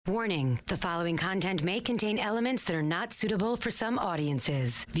Warning, the following content may contain elements that are not suitable for some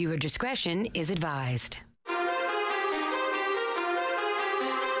audiences. Viewer discretion is advised. Live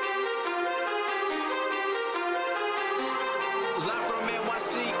from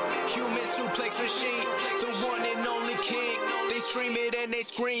NYC, human suplex machine, the one and only king. They stream it and they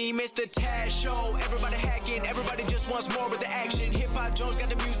scream, it's the Taz Show. Everybody hacking, everybody just wants more with the action. Hip Hop Jones got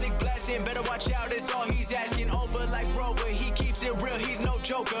the music blasting, better watch out, it's all he's asking. Over like Rover, he keeps it real, he's no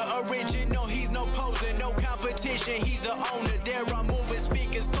joker. Original, he's no poser, no competition, he's the owner. There I'm moving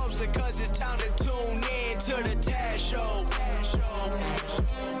speakers closer, cause it's time to tune in to the Taz Show.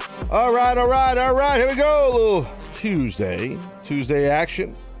 All right, here we go. A little Tuesday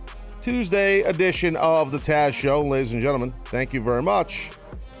action. Tuesday edition of the Taz Show. Ladies and gentlemen, thank you very much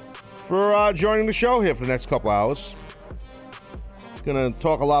for joining the show here for the next couple hours. Gonna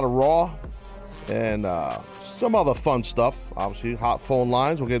talk a lot of Raw and some other fun stuff. Obviously, hot phone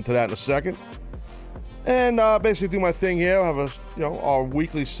lines. We'll get into that in a second. And basically do my thing here. I have our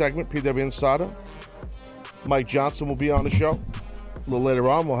weekly segment, PW Insider. Mike Johnson will be on the show. A little later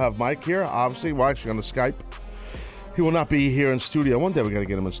on, we'll have Mike here. Obviously, we're actually on the Skype. He will not be here in studio. One day we got to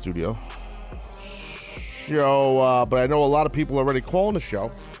get him in studio. But I know a lot of people are already calling the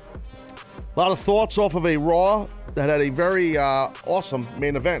show. A lot of thoughts off of a Raw that had a very awesome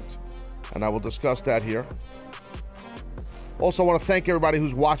main event. And I will discuss that here. Also, I want to thank everybody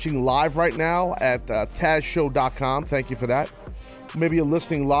who's watching live right now at TazShow.com. Thank you for that. Maybe you're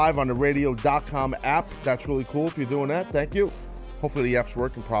listening live on the Radio.com app. That's really cool if you're doing that. Thank you. Hopefully the app's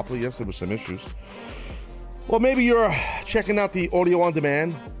working properly. Yes, there were some issues. Well, maybe you're checking out the audio on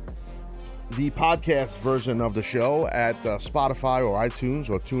demand, the podcast version of the show at Spotify or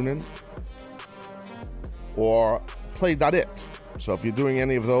iTunes or TuneIn or Play.it. So if you're doing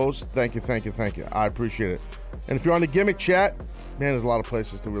any of those, thank you. I appreciate it. And if you're on the Gimmick chat, man, there's a lot of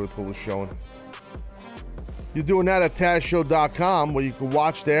places to really pull this show in. You're doing that at TazShow.com, where you can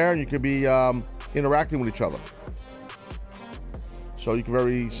watch there and you can be interacting with each other. So you can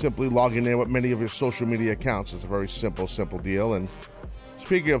very simply log in there with many of your social media accounts. It's a very simple deal. And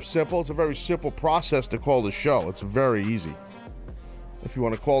speaking of simple, it's a very simple process to call the show. It's very easy. If you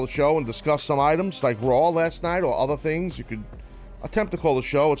want to call the show and discuss some items like Raw last night or other things, you could attempt to call the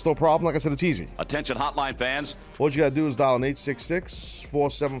show. It's no problem. Like I said, it's easy. Attention hotline fans. All you got to do is dial an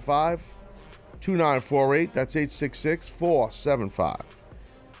 866-475-2948. That's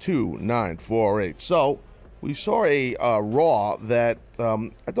 866-475-2948. So we saw a Raw that I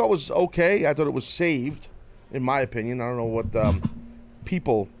thought was okay. I thought it was saved, in my opinion. I don't know what I don't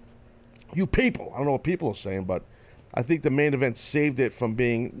know what people are saying, but I think the main event saved it from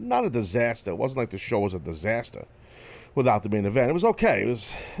being not a disaster. It wasn't like the show was a disaster without the main event. It was okay. It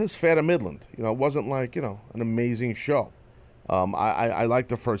was fair to Midland. It wasn't like, an amazing show. I liked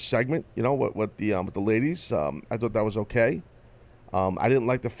the first segment, with the ladies. I thought that was okay. I didn't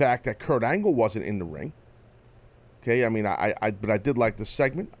like the fact that Kurt Angle wasn't in the ring. Okay, but I did like the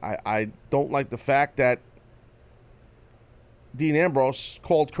segment. I don't like the fact that Dean Ambrose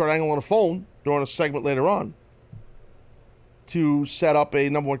called Kurt Angle on the phone during a segment later on to set up a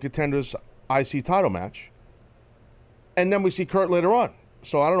number one contenders IC title match. And then we see Kurt later on.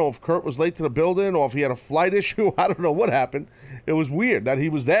 So I don't know if Kurt was late to the building or if he had a flight issue. I don't know what happened. It was weird that he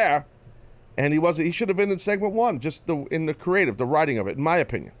was there and he should have been in segment one, just in the creative, the writing of it, in my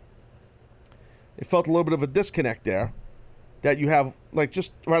opinion. It felt a little bit of a disconnect there that you have, like,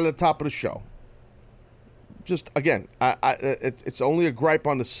 just right at the top of the show. Just, again, it's only a gripe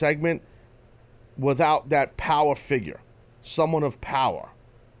on the segment without that power figure, someone of power.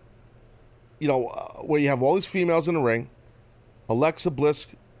 Where you have all these females in the ring. Alexa Bliss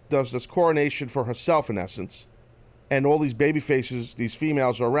does this coronation for herself, in essence, and all these baby faces, these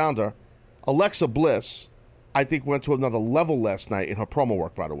females are around her. Alexa Bliss, I think, went to another level last night in her promo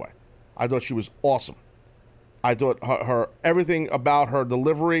work, by the way. I thought she was awesome. I thought her everything about her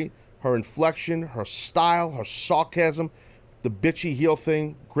delivery, her inflection, her style, her sarcasm, the bitchy heel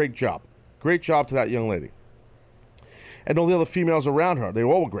thing, great job. Great job to that young lady. And all the other females around her, they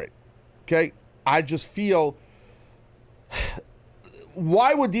all were great. Okay? I just feel,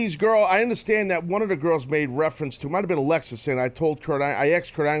 why would these girls, I understand that one of the girls made reference to, might have been Alexa, saying I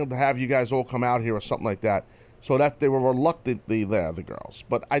asked Kurt Angle to have you guys all come out here or something like that. So that they were reluctantly there, the girls.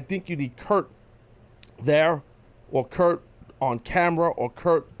 But I think you need Kurt there, or Kurt on camera, or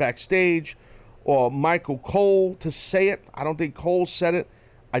Kurt backstage, or Michael Cole to say it. I don't think Cole said it.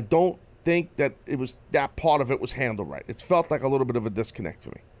 I don't think that that part of it was handled right. It felt like a little bit of a disconnect to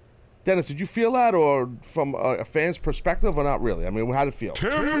me. Dennis, did you feel that, or from a fan's perspective, or not really? How did it feel?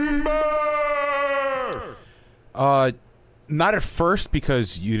 Timber! Not at first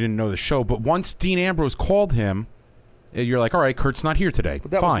because you didn't know the show, but once Dean Ambrose called him, you're like, all right, Kurt's not here today.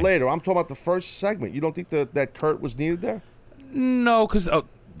 But that Fine. was later. I'm talking about the first segment. You don't think that Kurt was needed there? No, because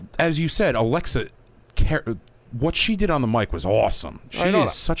as you said, Alexa, what she did on the mic was awesome. She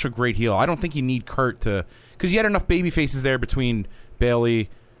is such a great heel. I don't think you need Kurt to, because you had enough baby faces there between Bayley,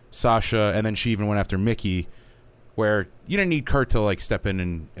 Sasha, and then she even went after Mickey, where you didn't need Kurt to like step in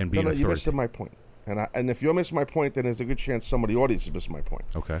and be an authority. You missed my point. And if you're missing my point, then there's a good chance some of the audience is missing my point.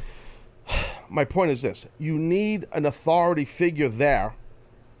 Okay. My point is this. You need an authority figure there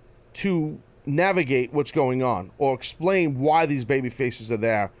to navigate what's going on or explain why these baby faces are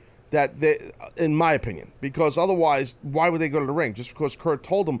there, in my opinion. Because otherwise, why would they go to the ring? Just because Kurt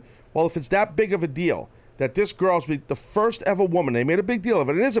told them, well, if it's that big of a deal that this girl's the first ever woman, they made a big deal of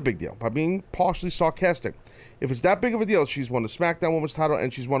it. It is a big deal, by being partially sarcastic. If it's that big of a deal, she's won the SmackDown Women's title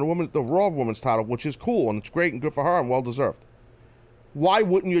and she's won the Raw Women's title, which is cool and it's great and good for her and well-deserved. Why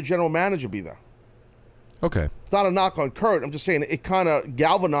wouldn't your general manager be there? Okay. It's not a knock on Kurt. I'm just saying it kind of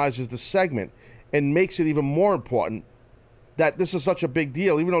galvanizes the segment and makes it even more important that this is such a big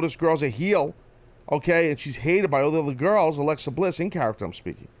deal, even though this girl's a heel, okay, and she's hated by all the other girls, Alexa Bliss, in character I'm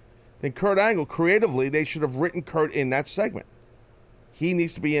speaking. Then Kurt Angle, creatively, they should have written Kurt in that segment. He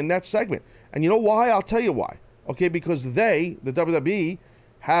needs to be in that segment. And you know why? I'll tell you why. Okay, because they, the WWE,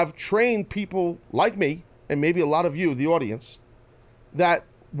 have trained people like me, and maybe a lot of you, the audience, that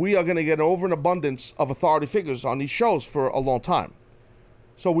we are going to get an overabundance of authority figures on these shows for a long time.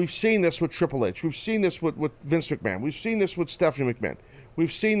 So we've seen this with Triple H. We've seen this with Vince McMahon. We've seen this with Stephanie McMahon.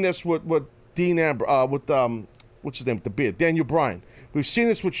 We've seen this with Dean Ambrose, what's his name, the beard, Daniel Bryan. We've seen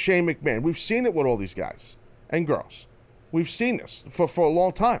this with Shane McMahon. We've seen it with all these guys and girls. We've seen this for a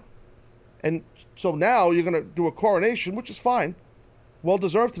long time. And so now you're going to do a coronation, which is fine,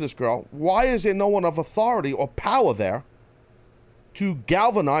 well-deserved to this girl. Why is there no one of authority or power there to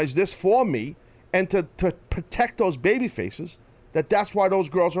galvanize this for me and to protect those baby faces, that's why those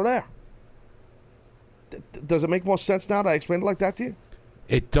girls are there? Does it make more sense now that I explained it like that to you?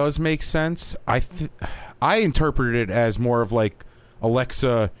 It does make sense. I interpreted it as more of like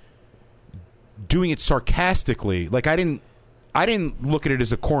Alexa doing it sarcastically. Like I didn't look at it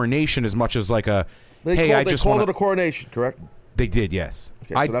as a coronation as much as like a they called it a coronation, correct? They did, yes.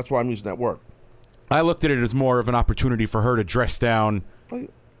 Okay, so that's why I'm using that word. I looked at it as more of an opportunity for her to dress down.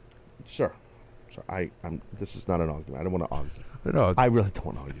 Sir, this is not an argument. I don't want to argue. No. I really don't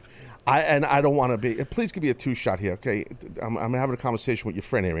want to argue. I don't want to be. Please give me a two-shot here, okay? I'm having a conversation with your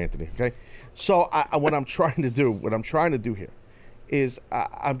friend here, Anthony. Okay, so what I'm trying to do here is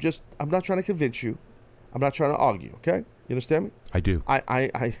I'm not trying to convince you. I'm not trying to argue. Okay, you understand me? I do.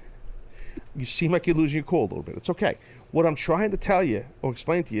 You seem like you're losing your cool a little bit. It's okay. What I'm trying to tell you or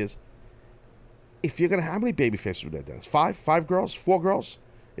explain to you is, if you're gonna, how many baby faces were there, Dennis? Five girls, 4 girls.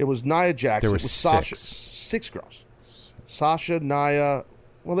 It was Nia Jax. There was Sasha. 6 girls. Sasha, Nia.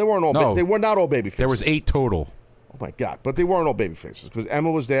 Well, they weren't all. No, they were not all baby faces. There was 8 total. Oh my God! But they weren't all baby faces because Emma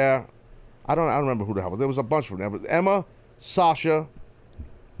was there. I don't remember who the hell was. There was a bunch of them. There was Emma, Sasha,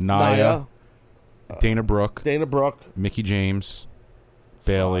 Nia, Dana Brooke, Mickie James,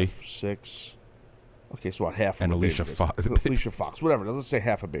 Bayley, 5, 6. Okay, so what? Half. And Alicia Fox. Alicia Fox. Whatever. Let's say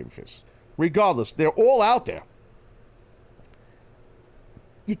half a baby face. Regardless, they're all out there.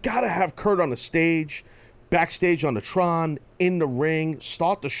 You got to have Kurt on the stage, backstage on the Tron, in the ring,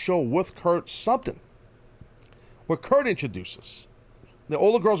 start the show with Kurt, something. Where Kurt introduces.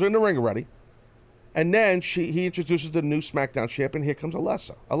 All the girls are in the ring already. And then he introduces the new SmackDown champion. Here comes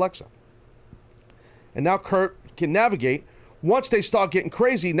Alexa. And now Kurt can navigate. Once they start getting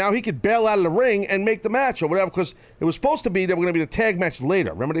crazy, now he could bail out of the ring and make the match or whatever, because it was supposed to be that we're going to be the tag match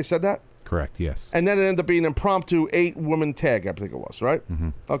later. Remember they said that? Correct, yes. And then it ended up being an impromptu 8-woman tag, I think it was, right? Mm-hmm.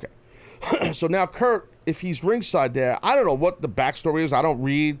 Okay. So now Kurt, if he's ringside there, I don't know what the backstory is. I don't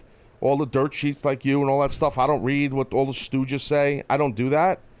read all the dirt sheets like you and all that stuff. I don't read what all the stooges say. I don't do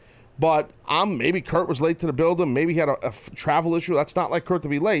that. But maybe Kurt was late to the building. Maybe he had a travel issue. That's not like Kurt to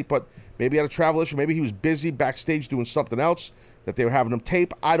be late, but maybe he had a travel issue. Maybe he was busy backstage doing something else that they were having him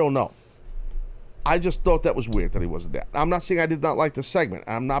tape. I don't know. I just thought that was weird that he wasn't there. I'm not saying I did not like the segment.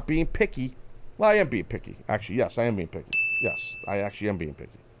 I'm not being picky. Well, I am being picky. Actually, yes, I am being picky. Yes, I actually am being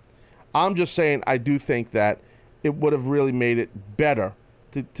picky. I'm just saying I do think that it would have really made it better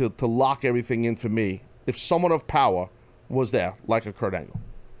to lock everything in for me if someone of power was there, like a Kurt Angle.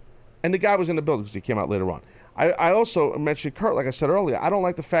 And the guy was in the building because he came out later on. I also mentioned Kurt, like I said earlier. I don't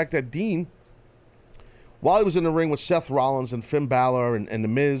like the fact that Dean, while he was in the ring with Seth Rollins and Finn Balor and The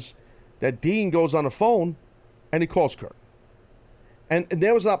Miz, that Dean goes on the phone and he calls Kurt. And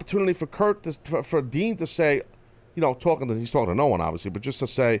there was an opportunity for Dean to say, he's talking to no one, obviously, but just to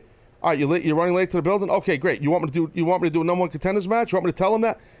say, all right, you're running late to the building? Okay, great. You want me to do a number one contenders match? You want me to tell him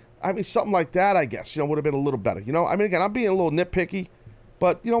that? I mean, something like that, I guess, would have been a little better. I mean, again, I'm being a little nitpicky,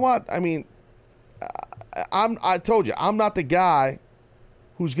 but you know what? I mean, I told you, I'm not the guy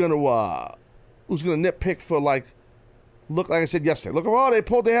who's gonna nitpick for look, like I said yesterday. Look,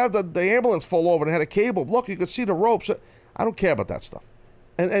 they have the ambulance fall over and had a cable. Look, you could see the ropes. I don't care about that stuff.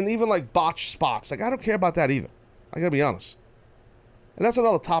 And even botched spots. I don't care about that either. I gotta be honest. And that's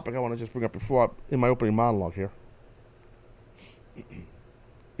another topic I want to just bring up in my opening monologue here.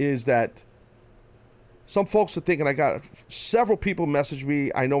 Is that some folks are thinking, I got several people message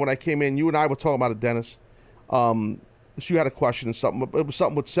me. I know when I came in, you and I were talking about it, Dennis. So you had a question and something. It was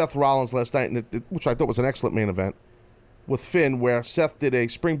something with Seth Rollins last night, which I thought was an excellent main event, with Finn, where Seth did a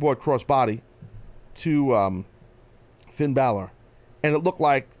springboard crossbody to Finn Balor. And it looked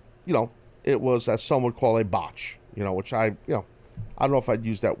like, it was, as some would call, a botch, which I don't know if I'd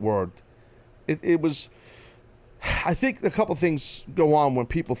use that word. It was, I think a couple things go on when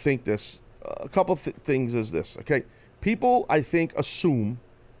people think this. A couple things is this, okay? People, I think, assume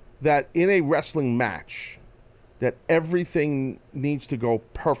that in a wrestling match, that everything needs to go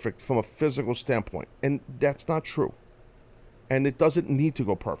perfect from a physical standpoint. And that's not true. And it doesn't need to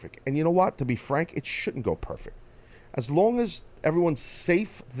go perfect. And you know what? To be frank, it shouldn't go perfect. As long as everyone's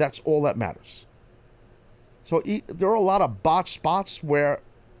safe, that's all that matters. So there are a lot of botched spots where,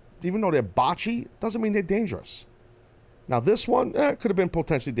 even though they're botchy, doesn't mean they're dangerous. Now, this one could have been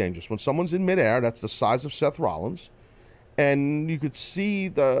potentially dangerous. When someone's in midair, that's the size of Seth Rollins, and you could see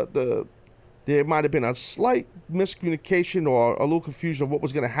there might have been a slight miscommunication or a little confusion of what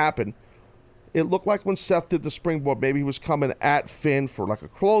was going to happen. It looked like when Seth did the springboard, maybe he was coming at Finn for a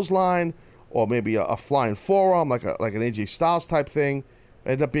clothesline, or maybe a flying forearm, like an AJ Styles type thing.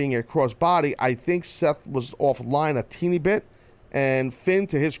 It ended up being a crossbody. I think Seth was offline a teeny bit, and Finn,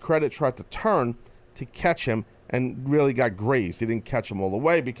 to his credit, tried to turn to catch him and really got grazed. He didn't catch him all the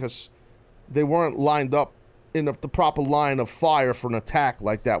way because they weren't lined up in the proper line of fire for an attack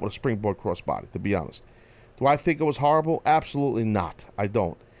like that with a springboard crossbody, to be honest. Do I think it was horrible? Absolutely not. I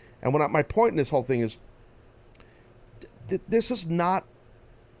don't. And my point in this whole thing is, this is not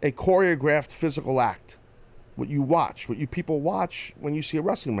a choreographed physical act. What you people watch when you see a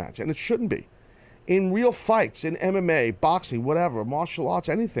wrestling match, and it shouldn't be. In real fights, in MMA, boxing, whatever, martial arts,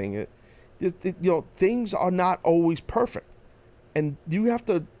 anything, things are not always perfect. And you have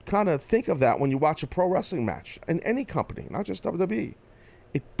to kind of think of that when you watch a pro wrestling match in any company, not just WWE.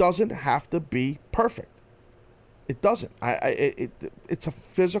 It doesn't have to be perfect. It doesn't. It's a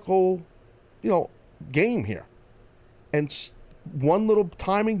physical, game here. And one little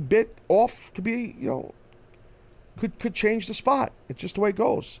timing bit off could be, could change the spot. It's just the way it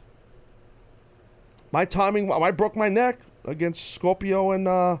goes. My timing, I broke my neck against Scorpio and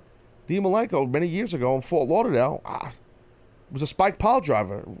Dean Malenko many years ago in Fort Lauderdale. It was a spike pile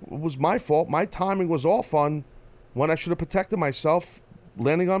driver. It was my fault. My timing was off on when I should have protected myself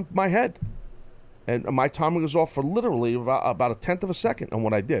landing on my head. And my timing was off for literally about a tenth of a second on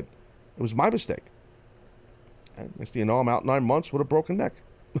what I did. It was my mistake. And next thing you know, I'm out 9 months with a broken neck.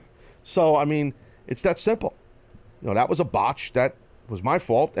 So, I mean, it's that simple. That was a botch. That was my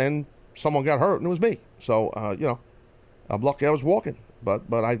fault, and someone got hurt, and it was me. So, I'm lucky I was walking, but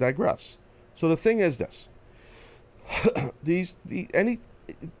I digress. So the thing is this.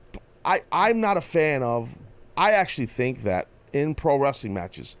 I'm not a fan of, I actually think that in pro wrestling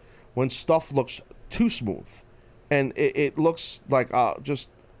matches, when stuff looks too smooth, and it looks like I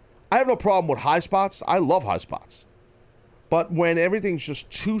have no problem with high spots. I love high spots. But when everything's just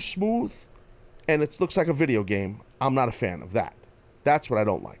too smooth and it looks like a video game, I'm not a fan of that. That's what I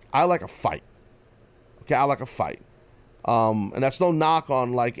don't like. I like a fight. Okay, I like a fight. And that's no knock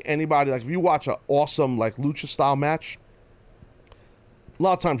on anybody. If you watch an awesome lucha style match, a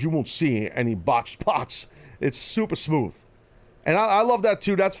lot of times you won't see any botched spots. It's super smooth. And I love that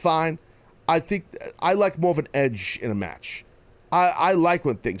too. That's fine. I think I like more of an edge in a match. I like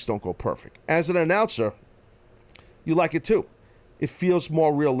when things don't go perfect. As an announcer, you like it too. It feels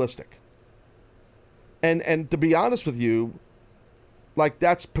more realistic. And to be honest with you,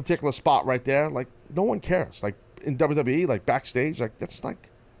 that particular spot right there, no one cares. In WWE, backstage, that's not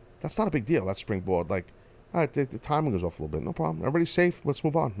a big deal. That springboard, all right, the timing goes off a little bit. No problem. Everybody's safe. Let's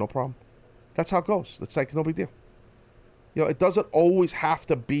move on. No problem. That's how it goes. It's no big deal. It doesn't always have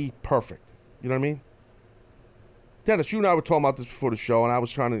to be perfect. You know what I mean? Dennis, you and I were talking about this before the show, and I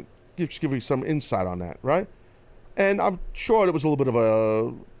was trying to just give you some insight on that, right? And I'm sure it was a little bit of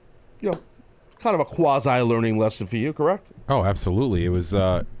a, kind of a quasi-learning lesson for you, correct? Oh, absolutely. It was,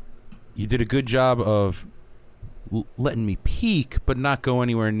 you did a good job of letting me peek, but not go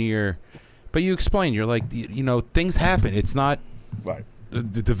anywhere near. But you explain. You're like, things happen. It's not right.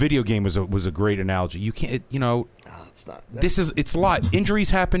 The video game was a great analogy. You can't, No, it's not. It's a lot. Injuries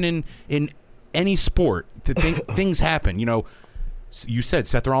happen in any sport. Things happen. You said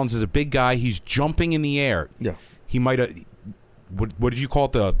Seth Rollins is a big guy. He's jumping in the air. Yeah. He might have. What did you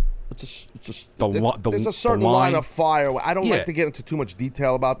call it? There's a certain line of fire. I don't like to get into too much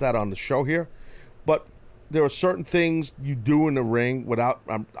detail about that on the show here, but there are certain things you do in the ring without.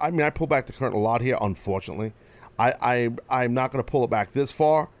 I pull back the curtain a lot here. Unfortunately, I'm not going to pull it back this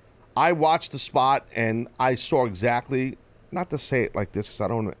far. I watched the spot and I saw exactly. Not to say it like this because I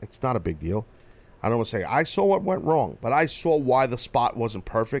don't. It's not a big deal. I don't want to say I saw what went wrong, but I saw why the spot wasn't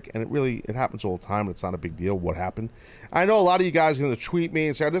perfect, and it happens all the time. It's not a big deal what happened. I know a lot of you guys are going to tweet me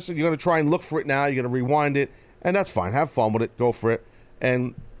and say, "Listen, you're going to try and look for it now. You're going to rewind it," and that's fine. Have fun with it. Go for it.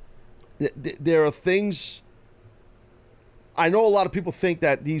 And there are things. I know a lot of people think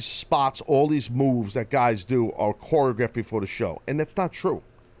that these spots, all these moves that guys do, are choreographed before the show, and that's not true.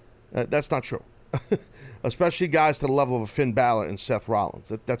 That's not true. Especially guys to the level of a Finn Balor and Seth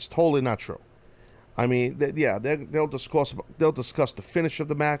Rollins. That's totally not true. I mean, they'll discuss the finish of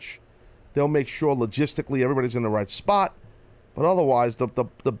the match. They'll make sure logistically everybody's in the right spot. But otherwise, the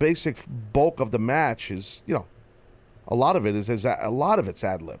basic bulk of the match is, a lot of it is a lot of it's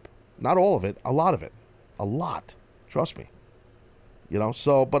ad lib. Not all of it, a lot of it, a lot. Trust me.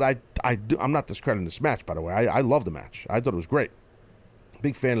 So, but I'm not discrediting this match, by the way. I love the match. I thought it was great.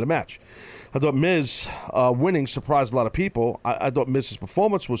 Big fan of the match. I thought Miz winning surprised a lot of people. I thought Miz's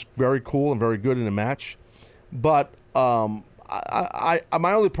performance was very cool and very good in the match. But my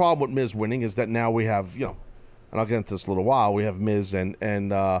only problem with Miz winning is that now we have, and I'll get into this in a little while, we have Miz and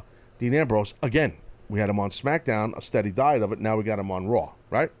Dean Ambrose. Again, we had him on SmackDown, a steady diet of it. Now we got him on Raw,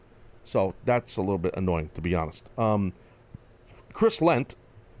 right? So that's a little bit annoying, to be honest. Chris Lent,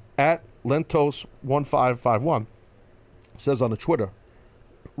 at Lentos1551, says on the Twitter,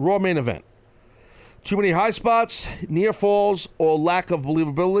 Raw main event. Too many high spots, near falls, or lack of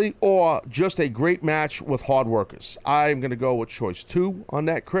believability, or just a great match with hard workers. I'm going to go with choice 2 on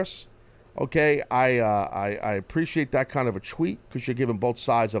that, Chris. Okay, I appreciate that kind of a tweet because you're giving both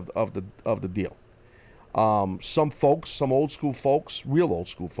sides of the deal. Some folks, some old school folks, real old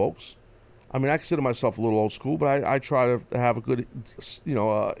school folks. I mean, I consider myself a little old school, but I try to have a good,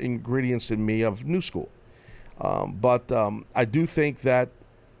 ingredients in me of new school. But I do think that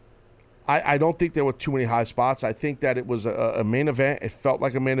I don't think there were too many high spots. I think that it was a main event. It felt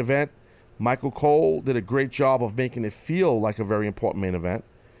like a main event. Michael Cole did a great job of making it feel like a very important main event.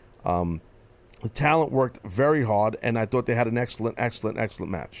 The talent worked very hard, and I thought they had an excellent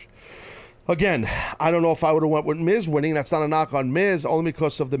match. Again, I don't know if I would have went with Miz winning. That's not a knock on Miz, only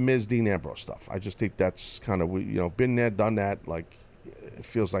because of the Miz-Dean Ambrose stuff. I just think that's kind of, been there, done that. Like, it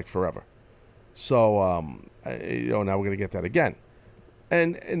feels like forever. So, now we're going to get that again.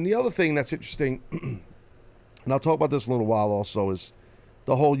 And the other thing that's interesting, and I'll talk about this in a little while also, is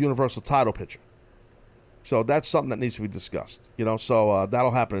the whole Universal title picture. So that's something that needs to be discussed, So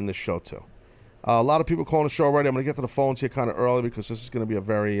that'll happen in this show too. A lot of people calling the show already. I'm going to get to the phones here kind of early because this is going to be a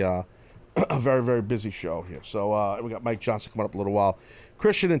very, very, very busy show here. So we got Mike Johnson coming up in a little while.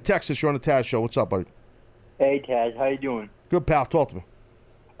 Christian in Texas, you're on the Taz Show. What's up, buddy? Hey, Taz. How you doing? Good, pal. Talk to me.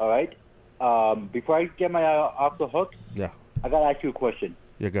 All right. Before I get my off the hooks, yeah, I got to ask you a question.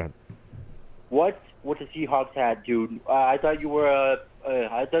 Yeah, go ahead. What the Seahawks had, dude? I thought you were a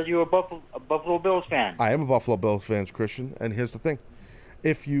Buffalo Bills fan. I am a Buffalo Bills fan, Christian. And here's the thing.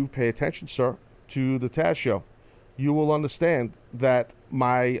 If you pay attention, sir, to the Taz Show, you will understand that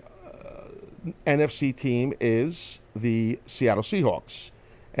my NFC team is the Seattle Seahawks.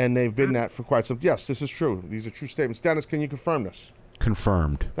 And they've been that for quite some... Yes, this is true. These are true statements. Dennis, can you confirm this?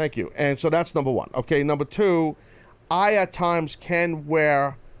 Confirmed. Thank you. And so that's number one. Okay, number two, I at times can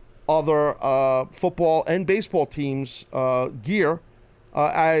wear other football and baseball teams' gear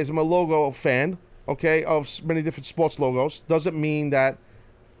as I'm a logo fan, okay, of many different sports logos. Doesn't mean that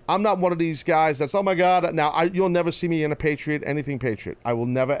I'm not one of these guys that's, oh my God, now you'll never see me in a Patriot, anything Patriot. I will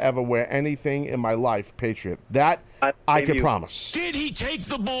never ever wear anything in my life Patriot. That I can promise. Did he take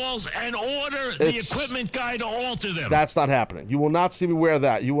the balls and order the equipment guy to alter them? That's not happening. You will not see me wear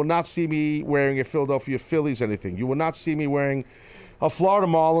that. You will not see me wearing a Philadelphia Phillies anything. You will not see me wearing a Florida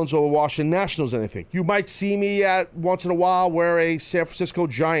Marlins or a Washington Nationals anything. You might see me once in a while wear a San Francisco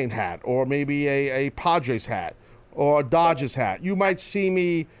Giant hat or maybe a Padres hat or a Dodgers hat. You might see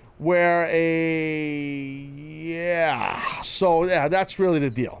me wear So, that's really the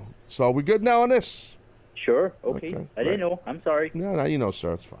deal. So, we good now on this? Sure. Okay. I didn't know. I'm sorry. No, you know,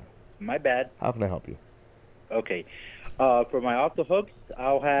 sir. It's fine. My bad. How can I help you? Okay. For my off the hooks,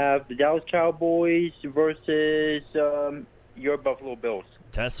 I'll have the Dallas Cowboys versus your Buffalo Bills.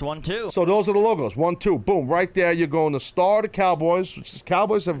 Test 1, 2. So those are the logos. 1, 2. Boom. Right there, you're going to star the Cowboys.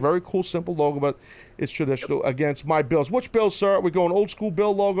 Cowboys have a very cool, simple logo, but it's traditional against my Bills. Which Bills, sir? Are we going old school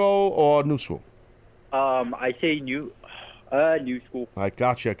Bill logo or new school? I say new school. I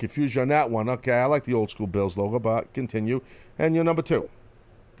got you. I confused you on that one. Okay, I like the old school Bills logo, but continue. And your number 2?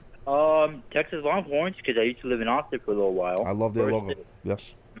 Texas Longhorns, because I used to live in Austin for a little while. I love their logo.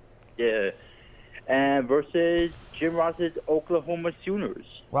 Yes. Yeah. And versus Jim Ross's Oklahoma Sooners.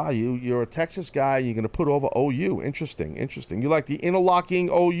 Wow, you're a Texas guy. You're going to put over OU. Interesting. You like the interlocking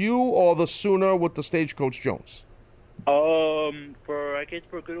OU or the Sooner with the Stagecoach Jones?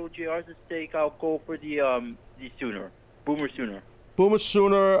 For good old JR's sake, I'll go for the Sooner. Boomer Sooner. Boomer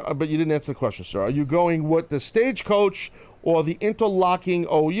Sooner, but you didn't answer the question, sir. Are you going with the Stagecoach or the interlocking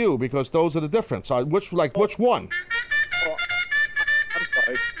OU? Because those are the difference. Which one? Oh, I'm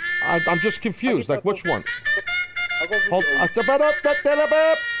sorry. I'm just confused. Like, which one? I'll go for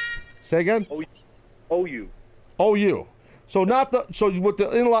Say again? OU. OU. So not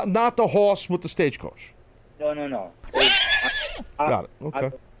the horse with the Stagecoach. No. Got it.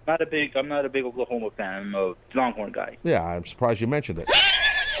 Okay. I'm not a big Oklahoma fan. I'm a Longhorn guy. Yeah, I'm surprised you mentioned it.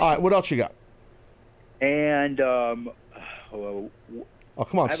 All right, what else you got? And oh,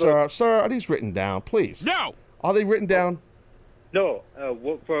 come on, sir. Sir, are these written down, please? No. Are they written down? No. My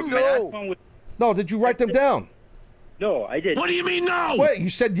last one was, no, did you write them down? No, I did. What do you mean no? Wait, you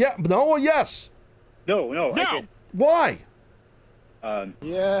said no or yes? No. I did. Why?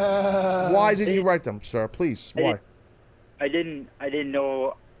 Yeah. Why didn't you write them, sir? Please, why? I didn't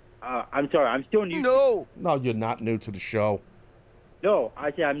know. I'm sorry. I'm still new. No, you're not new to the show. No,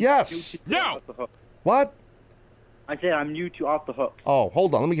 I said I'm yes. new to Off the Hook. What? I said I'm new to Off the Hook. Oh,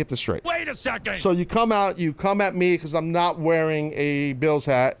 hold on. Let me get this straight. Wait a second. So you come at me because I'm not wearing a Bills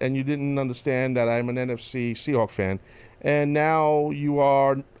hat, and you didn't understand that I'm an NFC Seahawk fan, and now you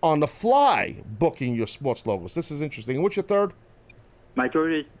are on the fly booking your sports logos. This is interesting. And what's your third? My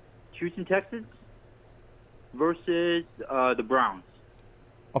third is Houston Texans versus the Browns.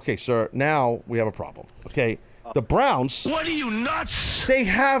 Okay, sir, now we have a problem. Okay, the Browns... What are you, nuts? They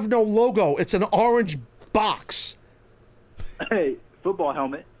have no logo. It's an orange box. Hey, football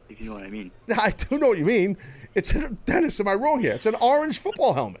helmet, if you know what I mean. I do know what you mean. Dennis, am I wrong here? It's an orange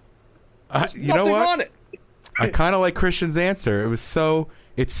football helmet. There's you know nothing what? on it. I kind of like Christian's answer. It's so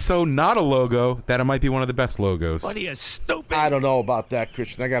not a logo that it might be one of the best logos. What are you, stupid? I don't know about that,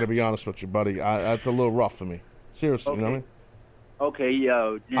 Christian. I got to be honest with you, buddy. That's a little rough for me. Seriously, Okay. You know what I mean? Okay,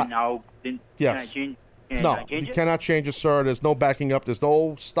 yes. Can I change? No, I change you it? cannot change it, sir. There's no backing up. There's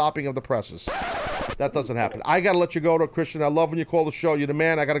no stopping of the presses. That doesn't happen. I got to let you go, Christian. I love when you call the show. You're the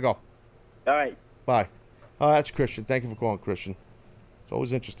man. I got to go. All right. Bye. That's Christian. Thank you for calling, Christian. It's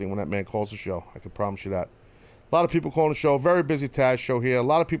always interesting when that man calls the show. I can promise you that. A lot of people calling the show. Very busy Taz show here. A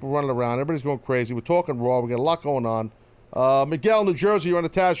lot of people running around. Everybody's going crazy. We're talking Raw. We got a lot going on. Miguel, New Jersey, you're on the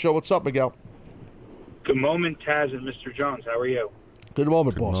Taz show. What's up, Miguel? Good moment, Taz and Mr. Jones. How are you? Good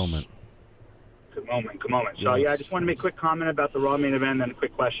moment, boss. Good moment. So, I just wanted to make a quick comment about the Raw main event and then a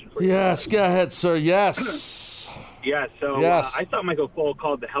quick question for you. Yes, go ahead, sir. Yes. Yeah, so Yes. I thought Michael Cole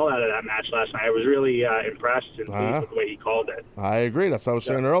called the hell out of that match last night. I was really impressed and pleased with the way he called it. I agree. That's what I was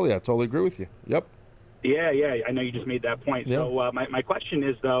saying earlier. I totally agree with you. Yep. Yeah. I know you just made that point. Yeah. So my question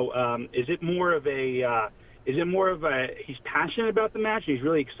is though, is it more of a he's passionate about the match and he's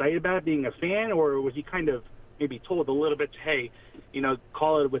really excited about it, being a fan, or was he kind of maybe told a little bit, hey,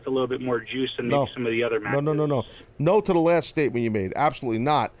 call it with a little bit more juice than maybe some of the other matches? No. No to the last statement you made. Absolutely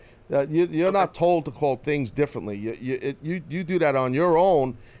not. You're not told to call things differently. You do that on your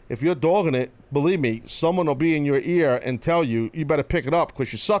own. If you're dogging it, believe me, someone will be in your ear and tell you better pick it up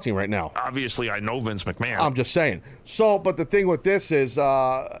because you're sucking right now. Obviously, I know Vince McMahon. I'm just saying. So, but the thing with this is,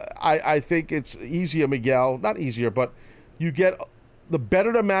 I think it's easier, Miguel. Not easier, but you get the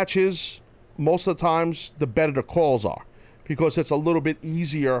better the matches. Most of the times, the better the calls are, because it's a little bit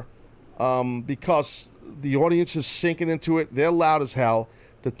easier. Because the audience is sinking into it. They're loud as hell.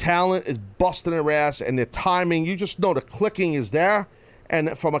 The talent is busting their ass, and their timing, you just know the clicking is there.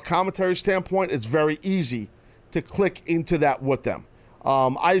 And from a commentary standpoint, it's very easy to click into that with them.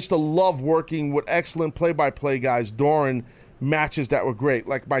 I used to love working with excellent play-by-play guys during matches that were great,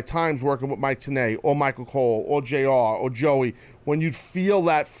 like my times working with Mike Tenay or Michael Cole or JR or Joey, when you'd feel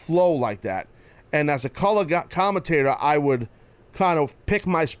that flow like that. And as a color commentator, I would kind of pick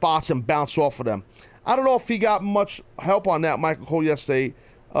my spots and bounce off of them. I don't know if he got much help on that, Michael Cole, yesterday.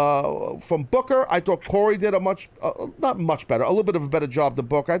 From Booker, I thought Corey did not much better, a little bit of a better job than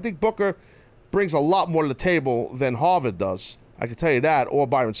Booker. I think Booker brings a lot more to the table than Harvard does. I can tell you that, or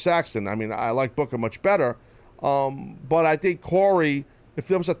Byron Saxton. I mean, I like Booker much better. But I think Corey, if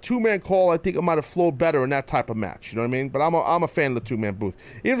there was a two-man call, I think it might have flowed better in that type of match. You know what I mean? But I'm a fan of the two-man booth.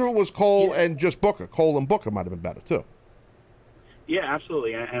 Even if it was Cole and just Booker, Cole and Booker might have been better too. Yeah,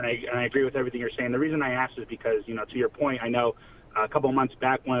 absolutely, and I agree with everything you're saying. The reason I asked is because, to your point, I know a couple of months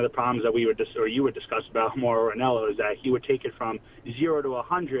back, one of the problems that you would discuss about Mauro Ranallo is that he would take it from 0 to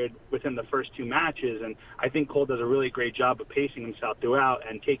 100 within the first two matches, and I think Cole does a really great job of pacing himself throughout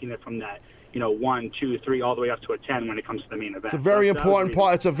and taking it from that 1, 2, 3, all the way up to a 10 when it comes to the main event. It's a very important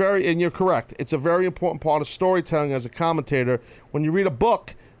part. And you're correct. It's a very important part of storytelling as a commentator. When you read a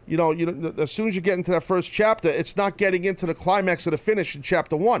book, as soon as you get into that first chapter, it's not getting into the climax of the finish in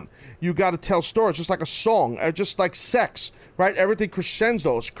chapter 1. You got to tell stories, just like a song, just like sex, right? Everything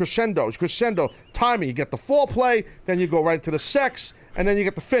crescendo, timing. You get the foreplay, then you go right to the sex, and then you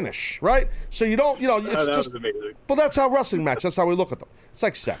get the finish, right? So you don't, it's that just. Was amazing. But that's how wrestling match. That's how we look at them. It's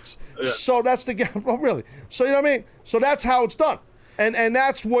like sex. Yeah. So that's the oh, really. So you know what I mean. So that's how it's done, and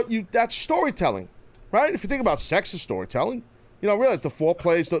that's that's storytelling, right? If you think about sex as storytelling. Really, the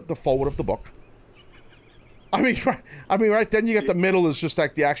foreplay is the forward of the book. Right. Then you get the middle is just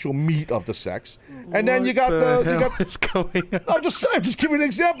like the actual meat of the sex, and then you got what's going on? I'm just saying, just give you an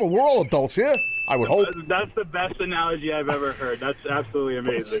example. We're all adults here. I would hope. That's the best analogy I've ever heard. That's absolutely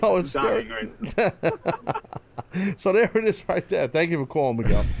amazing. So it's dying right now. So there it is right there. Thank you for calling,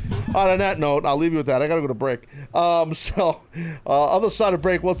 Miguel. On that note, I'll leave you with that. I got to go to break. Other side of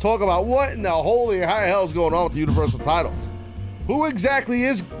break, we'll talk about what in the holy hell is going on with the Universal title. Who exactly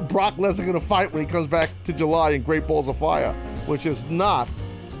is Brock Lesnar going to fight when he comes back to July in Great Balls of Fire? Which is not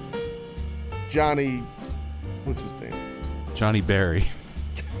Johnny... What's his name? Johnny Berry.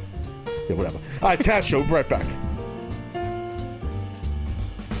 Yeah, whatever. All right, Taz Show. We'll be right back.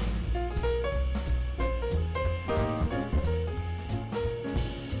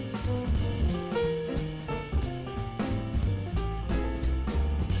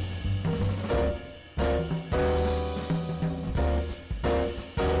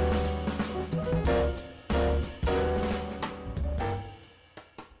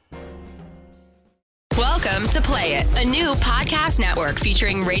 Welcome to Play It, a new podcast network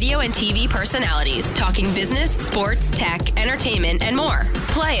featuring radio and TV personalities talking business, sports, tech, entertainment, and more.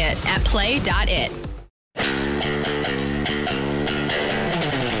 Play it at play.it.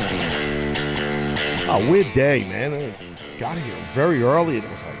 A weird day, man. It got here very early, and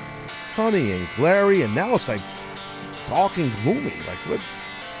it was like sunny and glary, and now it's like dark and gloomy. Like, what?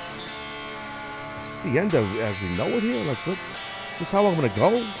 Is this the end of as we know it here? Like, what? Is this how I'm going to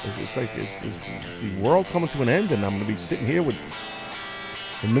go? Is the world coming to an end, and I'm going to be sitting here with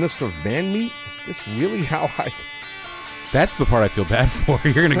the Minister of Man Meat? Is this really how I... That's the part I feel bad for.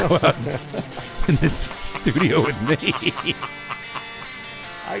 You're going to go out in this studio with me.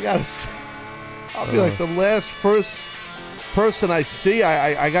 I got to say, I'll be like the first person I see.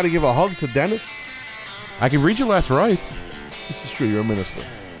 I got to give a hug to Dennis. I can read your last rites. This is true. You're a minister.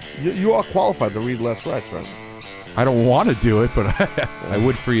 You are qualified to read last rites, right? I don't want to do it, but I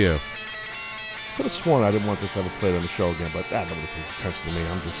would for you. I could have sworn I didn't want this ever played on the show again, but nobody pays attention to me.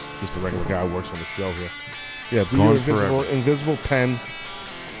 I'm just a regular guy who works on the show here. Yeah, do your invisible pen,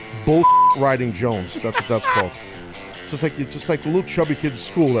 writing Jones. That's what that's called. Just like the little chubby kid in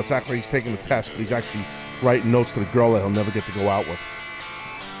school that's acting like he's taking the test, but he's actually writing notes to the girl that he'll never get to go out with.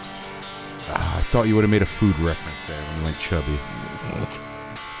 I thought you would have made a food reference there when you went chubby.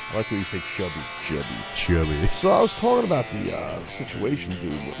 I like when you say chubby. So I was talking about the situation,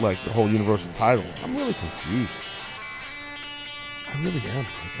 dude, like the whole Universal title. I'm really confused. I really am.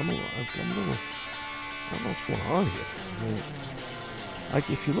 I'm a little, I don't know what's going on here. I mean, like,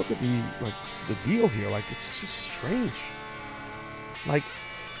 if you look at the deal here, like, it's just strange. Like,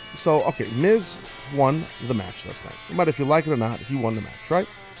 so, okay, Miz won the match last night. No matter if you like it or not, he won the match, right?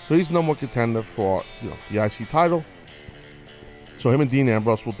 So he's the number one contender for, the IC title. So him and Dean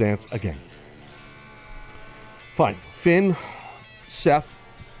Ambrose will dance again. Fine. Finn, Seth,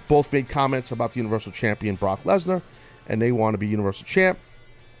 both made comments about the Universal Champion Brock Lesnar, and they want to be Universal Champ.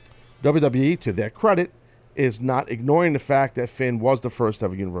 WWE, to their credit, is not ignoring the fact that Finn was the first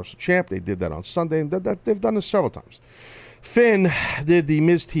ever Universal Champ. They did that on Sunday, and they've done this several times. Finn did the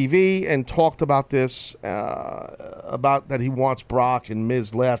Miz TV and talked about this, about that he wants Brock, and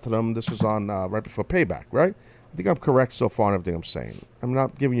Miz laughed at him. This was on right before Payback, right? I think I'm correct so far in everything I'm saying. I'm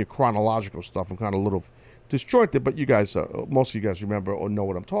not giving you chronological stuff. I'm kind of a little disjointed, but you guys, most of you guys remember or know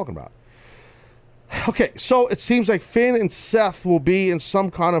what I'm talking about. Okay, so it seems like Finn and Seth will be in some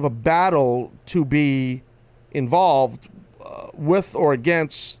kind of a battle to be involved with or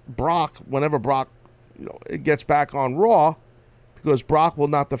against Brock whenever Brock, it gets back on Raw, because Brock will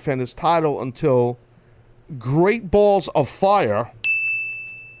not defend his title until Great Balls of Fire,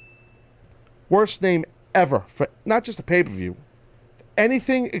 worst name ever for not just a pay-per-view,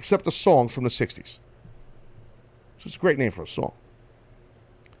 anything except a song from the 60s. So it's a great name for a song.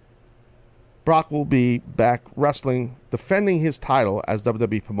 Brock will be back wrestling, defending his title as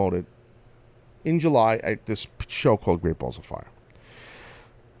WWE promoted in July at this show called Great Balls of Fire.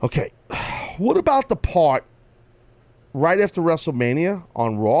 Okay, what about the part right after WrestleMania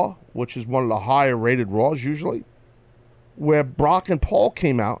on Raw, which is one of the higher rated Raws usually, where Brock and Paul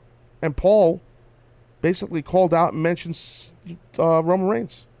came out, and Paul basically called out and mentioned Roman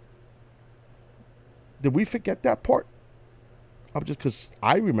Reigns? Did we forget that part? I'm just, because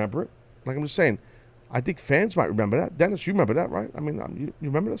I remember it. Like I'm just saying, I think fans might remember that. Dennis, you remember that, right? I mean, you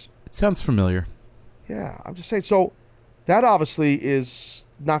remember this? It sounds familiar. Yeah, I'm just saying. So that obviously is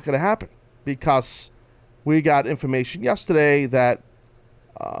not going to happen, because we got information yesterday that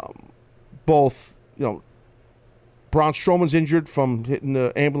both, Braun Strowman's injured from hitting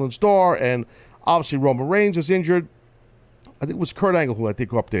the ambulance door, and obviously Roman Reigns is injured. I think it was Kurt Angle who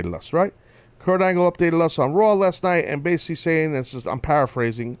updated us, right? Kurt Angle updated us on Raw last night and basically saying, I'm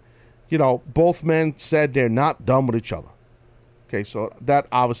paraphrasing, both men said they're not done with each other. Okay, so that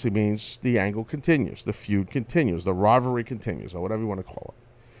obviously means the angle continues, the feud continues, the rivalry continues, or whatever you want to call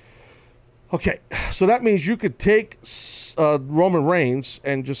it. Okay, so that means you could take Roman Reigns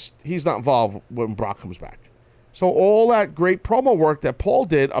and he's not involved when Brock comes back. So all that great promo work that Paul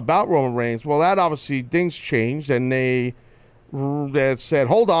did about Roman Reigns, well, that obviously things changed, and they said,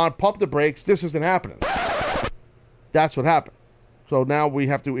 hold on, pump the brakes, this isn't happening. That's what happened. So now we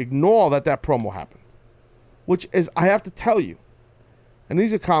have to ignore that promo happened, which is, I have to tell you, and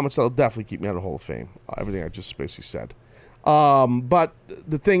these are comments that will definitely keep me out of the Hall of Fame, everything I just basically said. But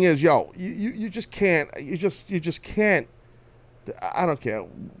the thing is, you just can't, you just can't, I don't care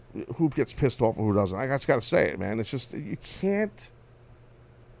who gets pissed off or who doesn't. I just got to say it, man. It's just, you can't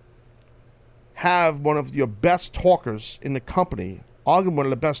have one of your best talkers in the company, arguably one of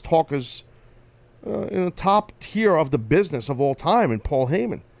the best talkers in the top tier of the business of all time, and Paul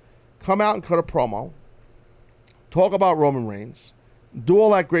Heyman, come out and cut a promo, talk about Roman Reigns, do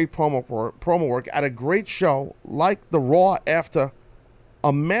all that great promo work at a great show like the Raw after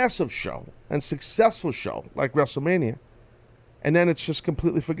a massive show and successful show like WrestleMania, and then it's just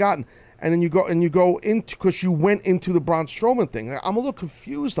completely forgotten. And then you go into, because you went into the Braun Strowman thing. I'm a little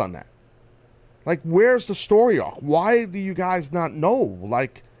confused on that. Like, where's the story arc? Why do you guys not know,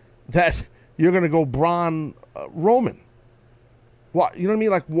 that you're going to go Braun Roman? What, you know what I mean?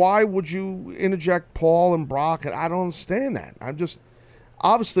 Like, why would you interject Paul and Brock? And I don't understand that.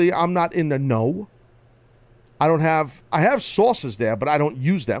 Obviously, I'm not in the know. I have sources there, but I don't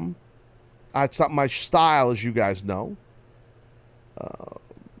use them. It's not my style, as you guys know.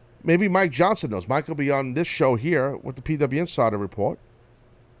 Maybe Mike Johnson knows. Mike will be on this show here with the PW Insider Report.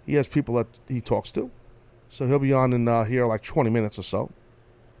 He has people that he talks to. So he'll be on in here like 20 minutes or so.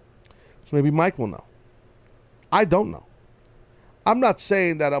 So maybe Mike will know. I don't know. I'm not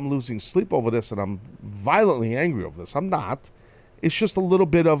saying that I'm losing sleep over this and I'm violently angry over this. I'm not. It's just a little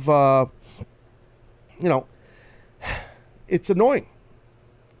bit of, it's annoying.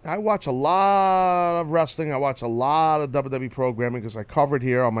 I watch a lot of wrestling. I watch a lot of WWE programming because I cover it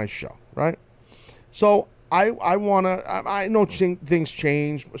here on my show, right? So I know things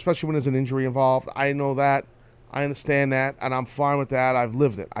change, especially when there's an injury involved. I know that. I understand that, and I'm fine with that. I've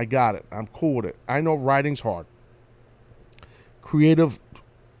lived it. I got it. I'm cool with it. I know writing's hard. Creative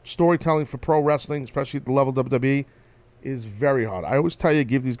storytelling for pro wrestling, especially at the level of WWE, is very hard. I always tell you,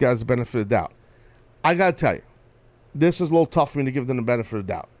 give these guys the benefit of the doubt. I got to tell you, this is a little tough for me to give them the benefit of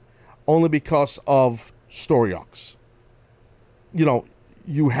the doubt, only because of story arcs.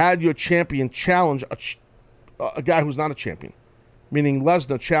 You had your champion challenge a guy who's not a champion, meaning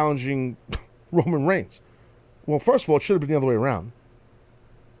Lesnar challenging Roman Reigns. Well, first of all, it should have been the other way around.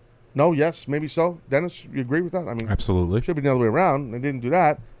 No, yes, maybe so. Dennis, you agree with that? I mean, absolutely. It should have been the other way around. They didn't do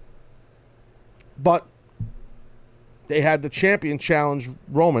that. But they had the champion challenge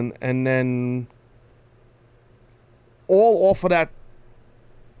Roman, and then all off of that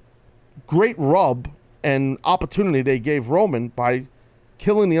great rub and opportunity they gave Roman by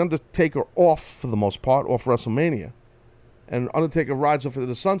killing The Undertaker off, for the most part, off WrestleMania. And Undertaker rides off into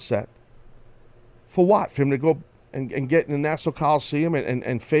the sunset. For what? For him to go and get in the Nassau Coliseum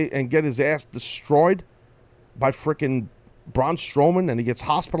and get his ass destroyed by frickin' Braun Strowman, and he gets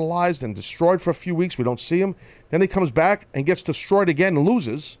hospitalized and destroyed for a few weeks. We don't see him. Then he comes back and gets destroyed again and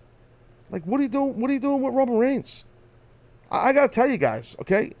loses. Like, what are you doing? What are you doing with Roman Reigns? I got to tell you guys,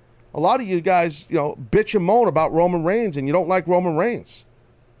 okay? A lot of you guys, bitch and moan about Roman Reigns, and you don't like Roman Reigns.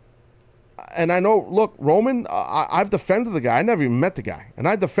 And I know, look, Roman, I've defended the guy. I never even met the guy, and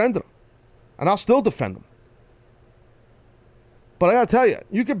I defended him. And I'll still defend him. But I got to tell you,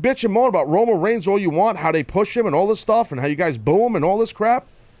 you can bitch and moan about Roman Reigns all you want, how they push him and all this stuff, and how you guys boo him and all this crap.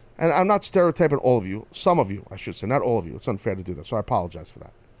 And I'm not stereotyping all of you. Some of you, I should say. Not all of you. It's unfair to do that. So I apologize for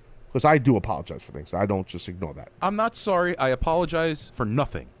that. Because I do apologize for things. I don't just ignore that. I'm not sorry. I apologize for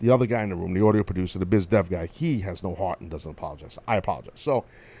nothing. The other guy in the room, the audio producer, the biz dev guy, he has no heart and doesn't apologize. I apologize. So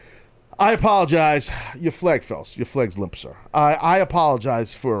I apologize. Your flag fell. Your flag's limp, sir. I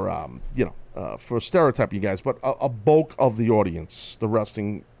apologize for, for stereotyping you guys, but a bulk of the audience, the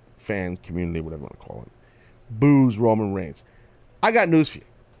wrestling fan community, whatever you want to call it, boos Roman Reigns. I got news for you.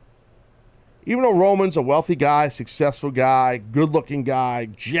 Even though Roman's a wealthy guy, successful guy, good-looking guy,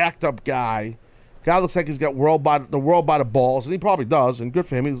 jacked-up guy looks like he's got the world by the balls, and he probably does, and good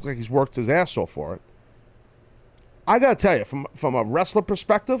for him. He looks like he's worked his ass off for it. I got to tell you, from a wrestler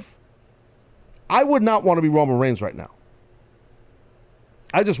perspective, I would not want to be Roman Reigns right now.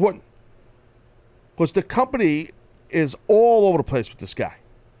 I just wouldn't. Because the company is all over the place with this guy.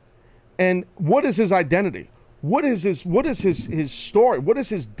 And what is his identity? What is his story? What is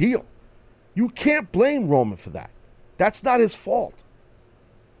his deal? You can't blame Roman for that. That's not his fault.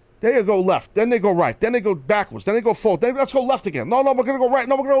 They go left, then they go right, then they go backwards, then they go forward. Then let's go left again. No, we're going to go right.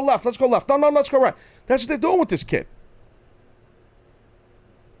 No, we're going to go left. Let's go left. No, let's go right. That's what they're doing with this kid.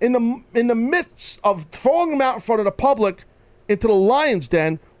 In the midst of throwing him out in front of the public into the lion's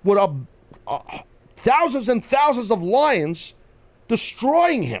den with thousands and thousands of lions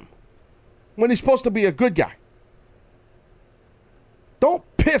destroying him when he's supposed to be a good guy. Don't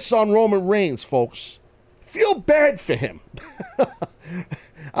piss on Roman Reigns, folks. Feel bad for him.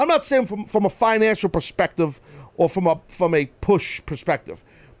 I'm not saying from a financial perspective or from a push perspective,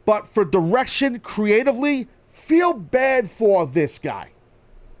 but for direction creatively, feel bad for this guy.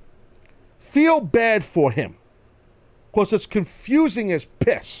 Feel bad for him. Because it's confusing as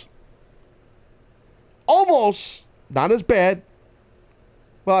piss. Almost, not as bad.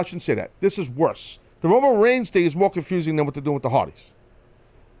 Well, I shouldn't say that. This is worse. The Roman Reigns thing is more confusing than what they're doing with the Hardys.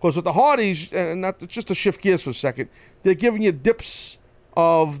 Because with the Hardys, and not just to shift gears for a second, they're giving you dips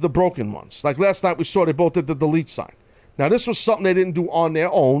of the broken ones. Like last night we saw they both did the delete sign. Now this was something they didn't do on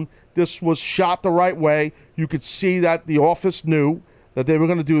their own. This was shot the right way. You could see that the office knew that they were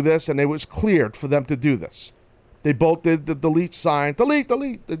going to do this, and it was cleared for them to do this. They both did the delete sign. Delete.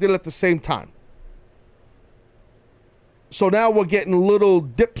 They did it at the same time. So now we're getting little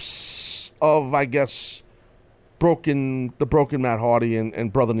dips of, I guess, the broken Matt Hardy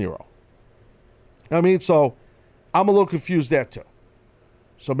and Brother Nero. I mean, so I'm a little confused there too.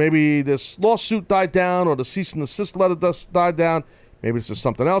 So maybe this lawsuit died down or the cease and desist letter died down. Maybe it's just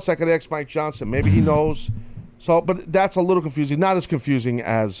something else I could ask Mike Johnson. Maybe he knows. So, but that's a little confusing. Not as confusing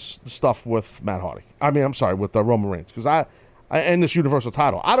as the stuff with Matt Hardy. I mean, I'm sorry, with Roman Reigns. Because I and this Universal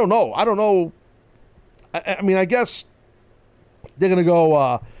title. I don't know. I mean, I guess they're going to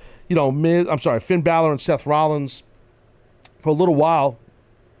go, Finn Balor and Seth Rollins for a little while.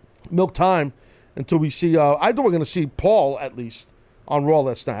 Milk time until we see, I thought we were going to see Paul at least on Raw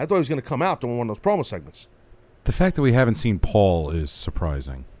last night. I thought he was going to come out during one of those promo segments. The fact that we haven't seen Paul is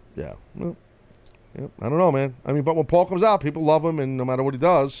surprising. Yeah. Well, yeah, I don't know, man. I mean, but when Paul comes out, people love him, and no matter what he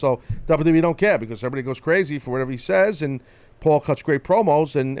does, so WWE don't care because everybody goes crazy for whatever he says, and Paul cuts great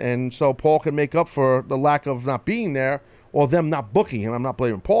promos, and so Paul can make up for the lack of not being there or them not booking him. I'm not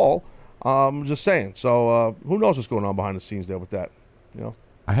blaming Paul. I'm just saying. So who knows what's going on behind the scenes there with that? You know.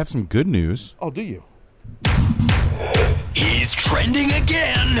 I have some good news. Oh, do you? He's trending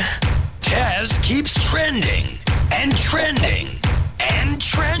again. Taz keeps trending and trending and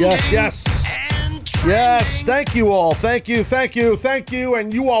trending. Yes. And trending. Yes. Thank you all. Thank you.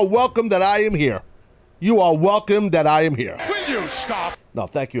 And you are welcome that I am here. You are welcome that I am here. Will you stop? No,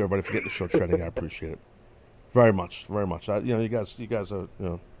 thank you everybody for getting the show trending. I appreciate it very much, very much. You guys are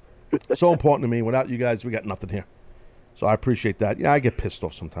so important to me. Without you guys, we got nothing here. So I appreciate that. Yeah, I get pissed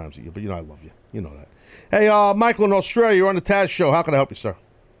off sometimes at you, but I love you. You know that. Hey, Michael in Australia, you're on the Taz show. How can I help you, sir?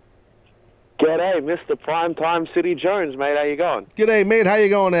 G'day, Mr. Primetime City Jones, mate. How you going? G'day, mate. How you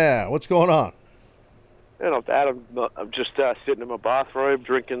going there? What's going on? Yeah, not bad. I'm just sitting in my bathrobe,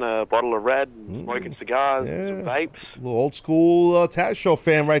 drinking a bottle of red, and smoking cigars, and some vapes. A little old school Taz show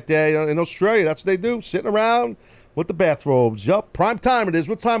fan right there in Australia. That's what they do, sitting around with the bathrobes. Yup, prime time it is.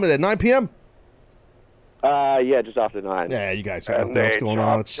 What time is it? 9 p.m.? Yeah, just after 9. Yeah, you guys know what's going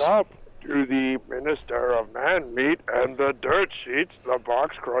on. To the Minister of Man Meat and the Dirt Sheets, the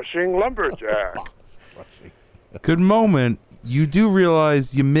box-crushing lumberjack. Box-crushing. Good moment. You do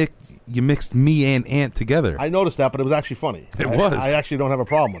realize you mixed me and Ant together. I noticed that, but it was actually funny. It was. I actually don't have a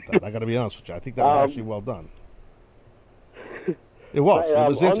problem with that. I got to be honest with you. I think that was actually well done. It was. It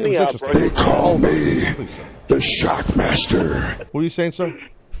was interesting. They call me the Shockmaster. What are you saying, sir?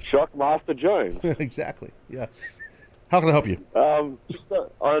 Shockmaster Jones. Exactly. Yes. How can I help you? Just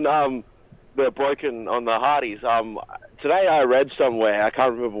on the broken on the Hardys. Today I read somewhere, I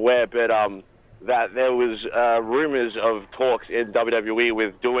can't remember where, but that there was rumors of talks in WWE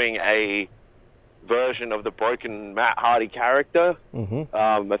with doing a version of the broken Matt Hardy character. Mm-hmm.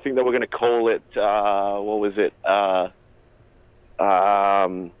 I think they were going to call it what was it?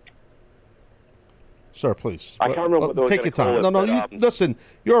 Sir, please. I can't remember what they were Take your time. gonna call No, it, you listen.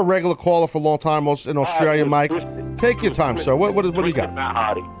 You're a regular caller for a long time in Australia, Mike. Take your time, sir. What do you got? Matt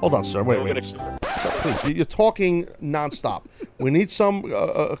Hardy. Hold on, sir. Wait. Sir, please. You're talking nonstop. We need some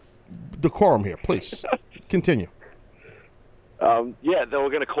decorum here. Please continue. Yeah, they were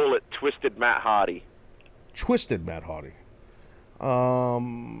going to call it Twisted Matt Hardy. Twisted Matt Hardy.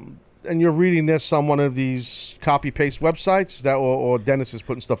 And you're reading this on one of these copy-paste websites, or Dennis is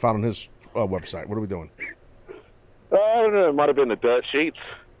putting stuff out on his website. What are we doing? I don't know. It might have been the dirt sheets.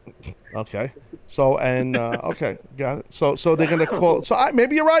 Okay. So, okay, got it. So they're going to call... So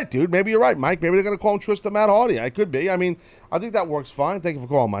maybe you're right, dude. Maybe you're right, Mike. Maybe they're going to call him Twisted Matt Hardy. I could be. I mean, I think that works fine. Thank you for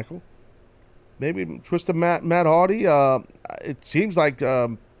calling, Michael. Maybe Twisted Matt Hardy. It seems like,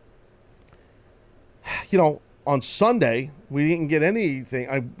 on Sunday, we didn't get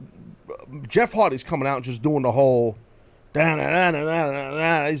anything. Jeff Hardy's coming out and just doing the whole...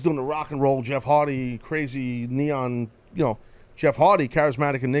 He's doing the rock and roll Jeff Hardy, crazy neon, Jeff Hardy,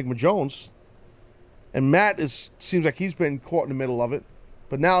 charismatic Enigma Jones. And Matt seems like he's been caught in the middle of it.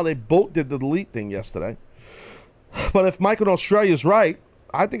 But now they both did the delete thing yesterday. But if Mike in Australia is right,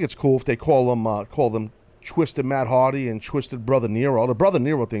 I think it's cool if they call them Twisted Matt Hardy and Twisted Brother Nero. The Brother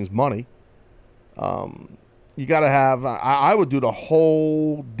Nero thing's money. You got to have... I would do the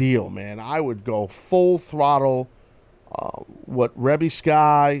whole deal, man. I would go full throttle... what Rebby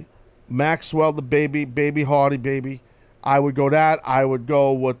Sky, Maxwell the baby Hardy baby. I would go that. I would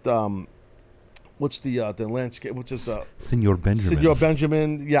go with what's the landscape? Which is Senor Benjamin. Senor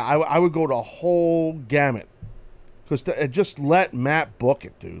Benjamin. Yeah, I would go the whole gamut because just let Matt book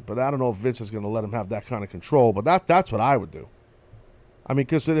it, dude. But I don't know if Vince is going to let him have that kind of control. But that's what I would do. I mean,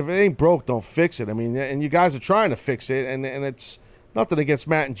 because if it ain't broke, don't fix it. I mean, and you guys are trying to fix it, and it's nothing against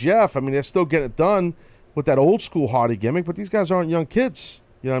Matt and Jeff. I mean, they're still getting it done with that old school Hardy gimmick, but these guys aren't young kids.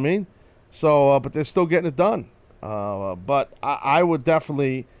 You know what I mean? So, but they're still getting it done. But I would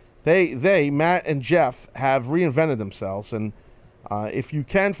definitely, Matt and Jeff have reinvented themselves. And if you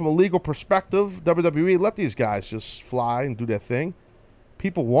can, from a legal perspective, WWE, let these guys just fly and do their thing.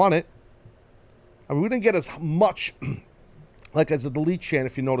 People want it. I mean, we didn't get as much, like as a delete chant,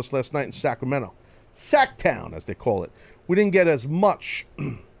 if you noticed last night in Sacramento. Sacktown, as they call it. We didn't get as much.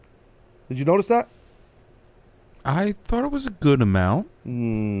 Did you notice that? I thought it was a good amount.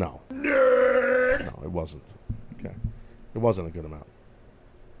 No. No, it wasn't. Okay. It wasn't a good amount.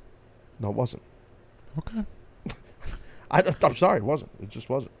 No, it wasn't. Okay. I'm sorry, it wasn't. It just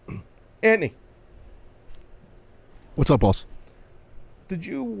wasn't. Anthony. What's up, boss? Did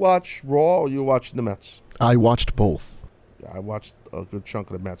you watch Raw or you watched the Mets? I watched both. Yeah, I watched a good chunk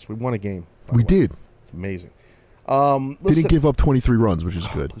of the Mets. We won a game. We did. It's amazing. Didn't give up 23 runs, which is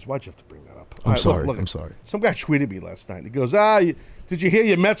good. Please, why'd you have to bring that up? I'm sorry. I'm sorry. Some guy tweeted me last night. He goes, did you hear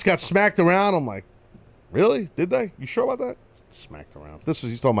your Mets got smacked around? I'm like, really? Did they? You sure about that? Smacked around.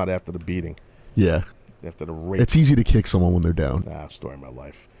 He's talking about after the beating. Yeah. After the rape. It's easy to kick someone when they're down. Story of my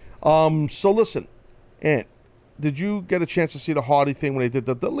life. So listen, Ant, did you get a chance to see the Hardy thing when they did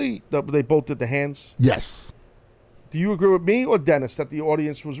the delete? They both did the hands? Yes. Do you agree with me or Dennis that the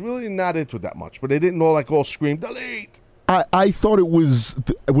audience was really not into it that much, but they didn't all scream, delete? I thought it was,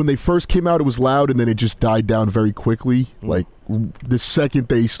 when they first came out, it was loud, and then it just died down very quickly. Like, the second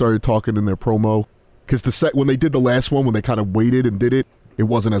they started talking in their promo, because when they did the last one, when they kind of waited and did it, it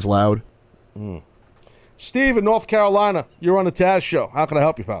wasn't as loud. Steve in North Carolina, you're on the Taz Show. How can I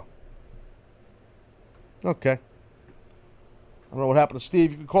help you, pal? Okay. I don't know what happened to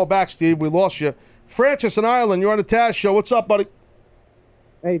Steve. You can call back, Steve. We lost you. Francis in Ireland, you're on the Taz Show. What's up, buddy?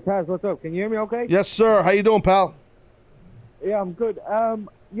 Hey, Taz, what's up? Can you hear me okay? Yes, sir. How you doing, pal? Yeah, I'm good. I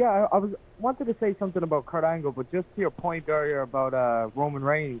wanted to say something about Kurt Angle, but just to your point earlier about Roman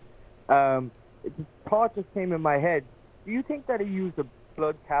Reigns, the thought just came in my head. Do you think that he used a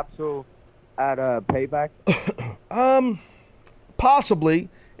blood capsule at Payback? Possibly.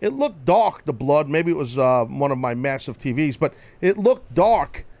 It looked dark, the blood. Maybe it was one of my massive TVs, but it looked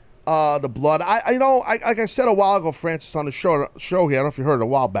dark. the blood. Like I said a while ago, Francis, on the show here. I don't know if you heard it a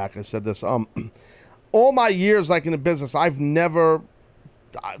while back. I said this. All my years, like in the business, I've never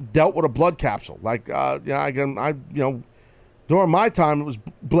dealt with a blood capsule. Like, during my time, it was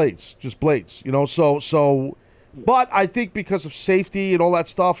blades, just blades. So. But I think because of safety and all that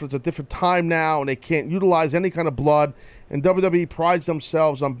stuff, it's a different time now, and they can't utilize any kind of blood. And WWE prides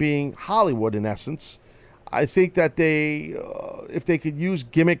themselves on being Hollywood, in essence. I think that they, if they could use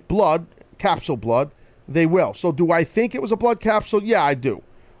gimmick blood, capsule blood, they will. So do I think it was a blood capsule? Yeah, I do.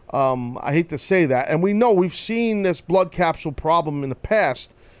 I hate to say that. And we've seen this blood capsule problem in the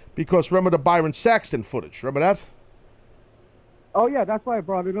past because remember the Byron Saxton footage? Remember that? Oh, yeah, that's why I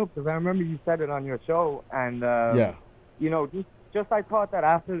brought it up, because I remember you said it on your show. And, just I thought that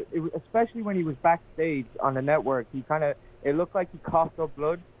after, especially when he was backstage on the network, it looked like he coughed up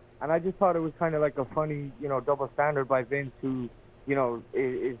blood. And I just thought it was kind of like a funny, double standard by Vince, who,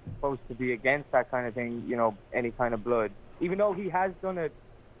 is supposed to be against that kind of thing, any kind of blood. Even though he has done it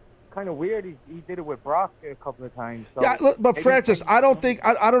kind of weird. He did it with Brock a couple of times. So yeah, but Francis, I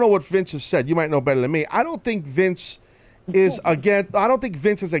don't know what Vince has said. You might know better than me. I don't think Vince is against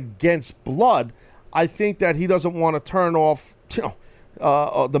blood. I think that he doesn't want to turn off,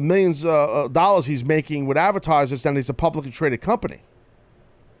 the millions of dollars he's making with advertisers, and he's a publicly traded company.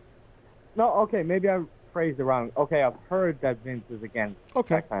 No, okay, maybe I phrased it wrong. Okay, I've heard that Vince is against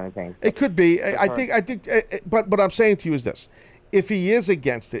that kind of thing. It could be. I think. But what I'm saying to you is this: if he is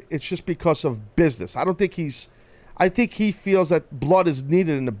against it, it's just because of business. I think he feels that blood is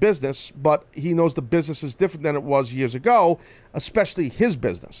needed in the business, but he knows the business is different than it was years ago, especially his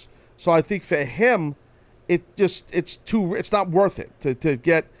business. So I think for him, it's not worth it to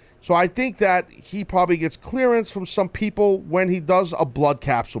get. So I think that he probably gets clearance from some people when he does a blood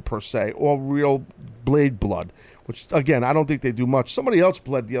capsule per se, or real blade blood, which again I don't think they do much. Somebody else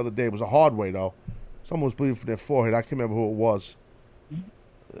bled the other day. It was a hard way though. Someone was bleeding from their forehead. I can't remember who it was.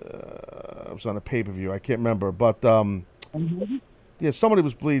 It was on a pay-per-view. I can't remember, but yeah, somebody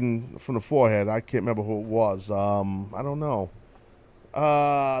was bleeding from the forehead. I can't remember who it was. I don't know.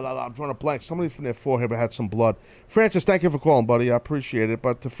 I'm drawing a blank. Somebody from their forehead had some blood. Francis, thank you for calling, buddy. I appreciate it.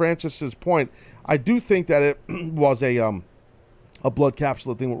 But to Francis's point, I do think that it was a blood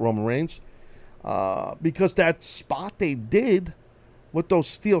capsule thing with Roman Reigns, because that spot they did with those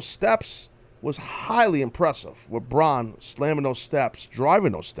steel steps was highly impressive, with Braun slamming those steps,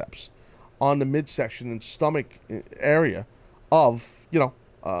 driving those steps on the midsection and stomach area of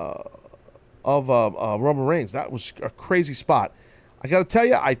Roman Reigns. That was a crazy spot. I got to tell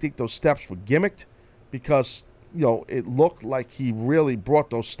you, I think those steps were gimmicked because, it looked like he really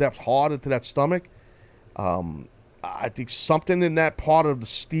brought those steps hard into that stomach. I think something in that part of the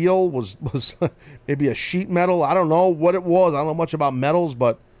steel was maybe a sheet metal. I don't know what it was. I don't know much about metals,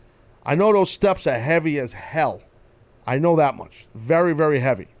 but I know those steps are heavy as hell. I know that much. Very, very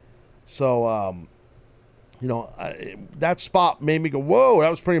heavy. So, that spot made me go, whoa,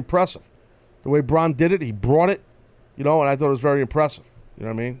 that was pretty impressive. The way Braun did it, he brought it. And I thought it was very impressive. You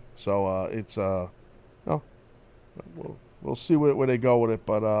know what I mean? So we'll see where they go with it.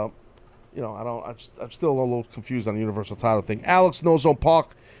 But I'm still a little confused on the Universal title thing. Alex, No Zone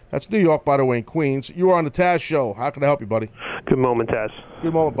Park. That's New York, by the way, in Queens. You are on the Taz Show. How can I help you, buddy? Good moment, Taz.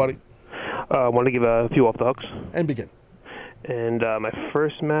 Good moment, buddy. I want to give a few off the hooks. And begin. And my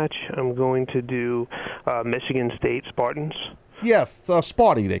first match, I'm going to do Michigan State Spartans. Yeah,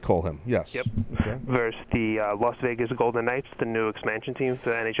 Sparty, they call him. Yes. Yep. Okay. Versus the Las Vegas Golden Knights, the new expansion team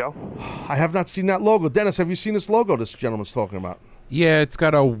for the NHL. I have not seen that logo. Dennis, have you seen this logo this gentleman's talking about? Yeah, it's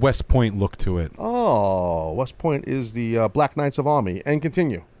got a West Point look to it. Oh, West Point is the Black Knights of Army. And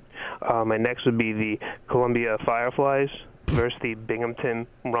continue. My next would be the Columbia Fireflies versus the Binghamton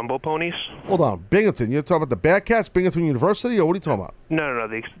Rumble Ponies. Hold on, Binghamton. You're talking about the Bearcats, Binghamton University, or what are you talking about? No,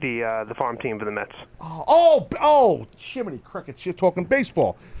 the farm team for the Mets. Oh, Jiminy Crickets. You're talking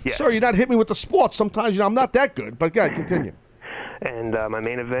baseball. Yeah. Sir, you're not hitting me with the sports. Sometimes, I'm not that good. But go ahead, continue. And my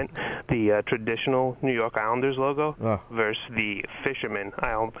main event, the traditional New York Islanders logo versus the Fisherman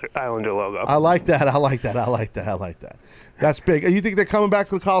Islander logo. I like that. That's big. You think they're coming back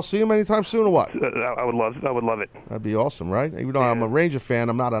to the Coliseum anytime soon, or what? I would love it. That'd be awesome, right? Even though I'm a Ranger fan,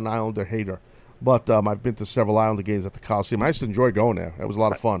 I'm not an Islander hater. But I've been to several Islander games at the Coliseum. I used to enjoy going there. It was a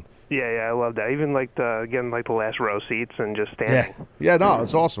lot of fun. Yeah, I love that. Even the last row seats and just standing. Yeah, no,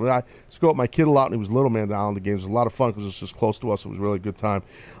 it's awesome. I used to go with my kid a lot, and he was little man at the Islander games. It was a lot of fun because it was just close to us. It was a really good time.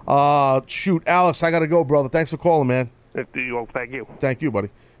 Shoot, Alex, I got to go, brother. Thanks for calling, man. Thank you. Thank you, buddy.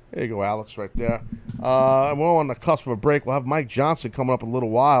 There you go, Alex, right there. And we're on the cusp of a break. We'll have Mike Johnson coming up in a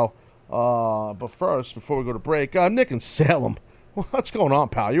little while. But first, before we go to break, Nick in Salem. What's going on,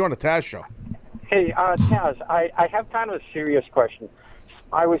 pal? You're on the Taz show. Hey, Taz, I have kind of a serious question.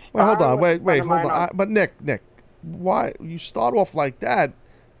 I was. Wait, hold on. Wait, hold on. But Nick, why you start off like that?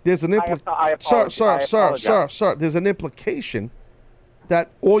 There's an sir. There's an implication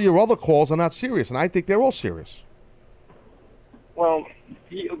that all your other calls are not serious, and I think they're all serious. Well,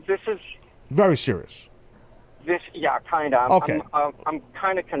 this is very serious. Yeah, kind of. Okay. I'm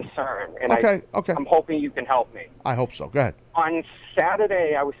kind of concerned, and okay. I'm hoping you can help me. I hope so. Go ahead. On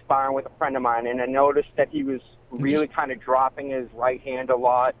Saturday, I was sparring with a friend of mine, and I noticed that he was really kind of dropping his right hand a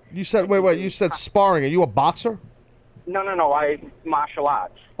lot. You said, wait. You said sparring. Are you a boxer? No. I martial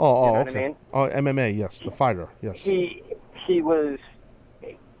arts. Oh, you know okay. What I mean? Oh, MMA. Yes, the fighter. Yes. He was.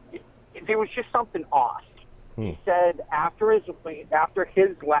 There was just something off. He said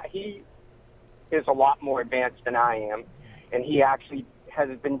he is a lot more advanced than I am, and he actually has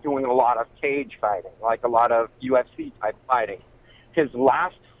been doing a lot of cage fighting, like a lot of UFC type fighting. His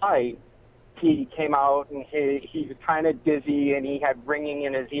last fight, he came out and he was kind of dizzy and he had ringing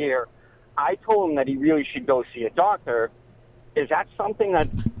in his ear. I told him that he really should go see a doctor. Is that something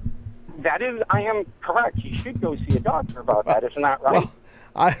that is? I am correct. He should go see a doctor about that. Isn't that right?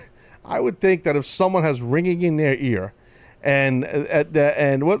 Well, I would think that if someone has ringing in their ear, and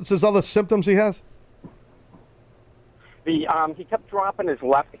what's his other symptoms he has? He kept dropping his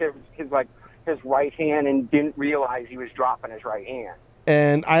right hand and didn't realize he was dropping his right hand.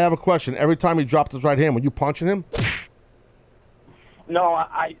 And I have a question. Every time he dropped his right hand, were you punching him? No,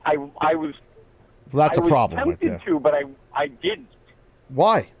 I was. Well, that's a problem right there. I was tempted to, but I didn't.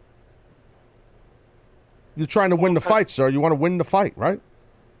 Why? You're trying to win the fight, sir. You want to win the fight, right?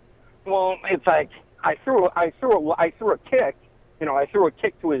 Well, it's like I threw a kick. I threw a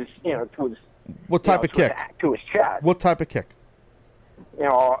kick to his. What type of kick? To his chest. What type of kick?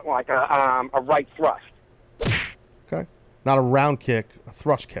 Like a right thrust. Okay. Not a round kick, a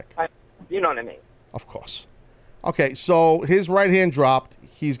thrust kick. You know what I mean? Of course. Okay, so his right hand dropped.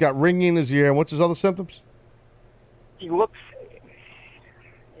 He's got ringing in his ear. And what's his other symptoms? He looks,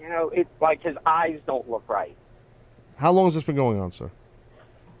 it's like his eyes don't look right. How long has this been going on, sir?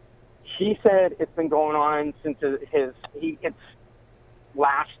 He said it's been going on since his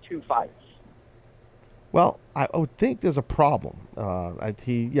last 2 fights. Well, I would think there's a problem.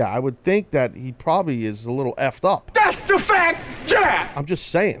 I would think that he probably is a little effed up. That's the fact, yeah! I'm just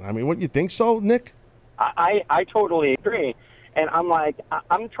saying. I mean, wouldn't you think so, Nick? I totally agree. And I'm like,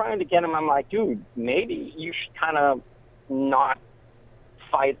 I'm trying to get him. I'm like, dude, maybe you should kind of not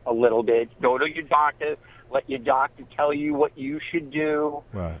fight a little bit. Go to your doctor. Let your doctor tell you what you should do.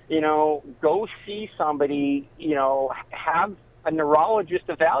 Right. Go see somebody. Have a neurologist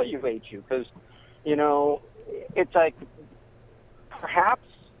evaluate you because, it's like perhaps,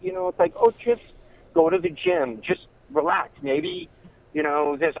 it's like, just go to the gym. Just relax. Maybe,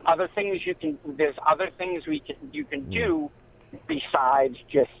 there's other things you can do besides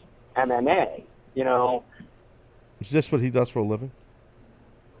just MMA. Is this what he does for a living?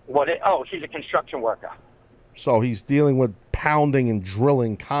 He's a construction worker. So he's dealing with pounding and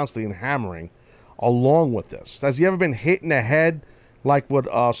drilling constantly and hammering along with this. Has he ever been hit in the head like with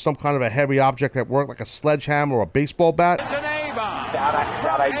some kind of a heavy object at work, like a sledgehammer or a baseball bat? That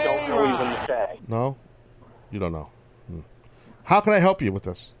I don't know even to say. No? You don't know. How can I help you with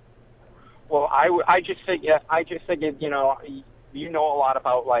this? Well, I just figured, you know a lot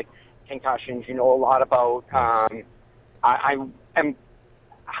about, like, concussions. You know a lot about, how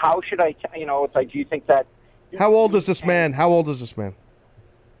should I, it's like, do you think that... How old is this man?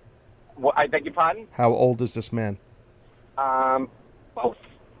 What, I beg your pardon? How old is this man? About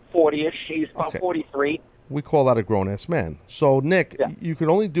 40-ish. He's about 43. We call that a grown-ass man. So, Nick, you can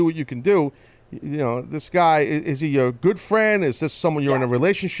only do what you can do. This guy, is he your good friend? Is this someone you're in a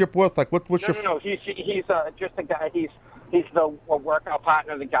relationship with? Like, what's your... No. He's just a guy. He's the workout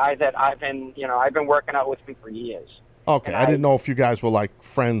partner, the guy that I've been working out with him for years. Okay, I didn't know if you guys were like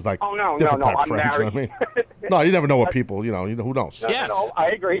friends, like different type I'm friends. married. You know what I mean? No, you never know what people. Who knows? No,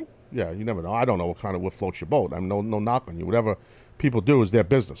 I agree. Yeah, you never know. I don't know what floats your boat. I mean, no knock on you. Whatever people do is their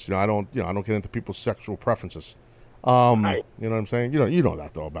business. I don't get into people's sexual preferences. Right. You know what I'm saying? You know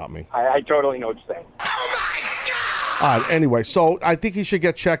that though about me. I totally know what you're saying. All right. Anyway, so I think he should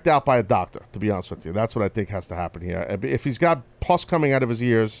get checked out by a doctor. To be honest with you, that's what I think has to happen here. If he's got pus coming out of his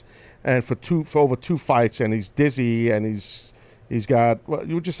ears, and for over 2 fights, and he's dizzy, and he's got what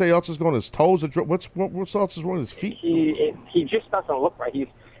you would just say else is going on his toes? Or what else is wrong with his feet? He just doesn't look right. He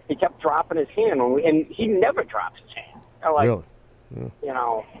kept dropping his hand, and he never drops his hand. Really?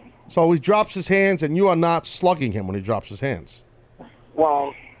 Yeah. So he drops his hands, and you are not slugging him when he drops his hands.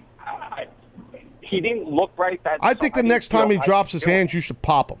 Well, he didn't look right. I think the next time he drops his hands, you should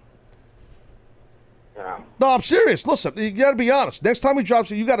pop him. Yeah. No, I'm serious. Listen, you got to be honest. Next time he drops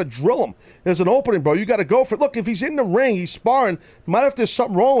it, you got to drill him. There's an opening, bro. You got to go for it. Look, if he's in the ring, he's sparring. No matter if there's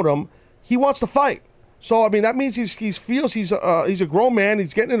something wrong with him, he wants to fight. So I mean, that means he feels he's a grown man.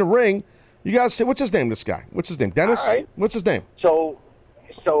 He's getting in the ring. You got to say, what's his name? This guy. What's his name? Dennis. All right. What's his name?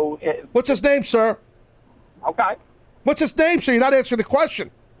 What's his name, sir? Okay. What's his name, sir? You're not answering the question.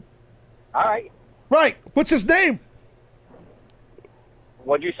 All right. Right. What's his name?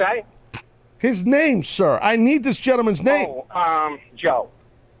 What'd you say? His name, sir. I need this gentleman's name. Oh, Joe.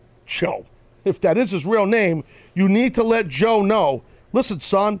 Joe. If that is his real name, you need to let Joe know. Listen,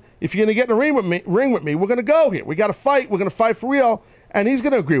 son, if you're gonna get in the ring with me, we're gonna go here. We gotta fight. We're gonna fight for real, and he's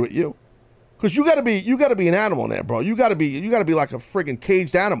gonna agree with you. Because you gotta be an animal in there, bro. You gotta be like a friggin'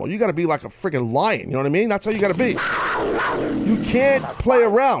 caged animal. You gotta be like a friggin' lion. You know what I mean? That's how you gotta be. You can't play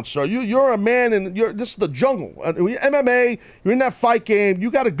around, sir. You're a man, and this is the jungle. MMA. You're in that fight game.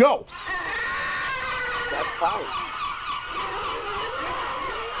 You gotta go. That's fine.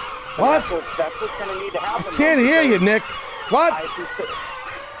 What? That's what's going to need to happen. I can't hear you, Nick. What? That's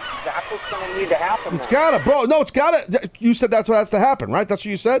what's going to need to happen. It's got to, bro. No, it's got to. You said that's what has to happen, right? That's what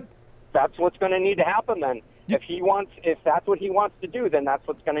you said? That's what's going to need to happen then. If that's what he wants to do, then that's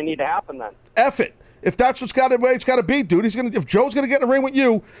what's going to need to happen then. F it. If that's what's got to way it's got to be, dude. If Joe's going to get in the ring with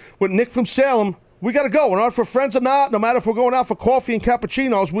you, with Nick from Salem, we got to go. We're not for friends or not. No matter if we're going out for coffee and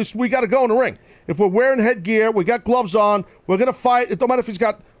cappuccinos, we got to go in the ring. If we're wearing headgear, we got gloves on, we're going to fight. It don't matter if he's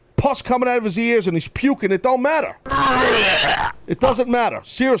got pus coming out of his ears and he's puking. It don't matter. It doesn't matter.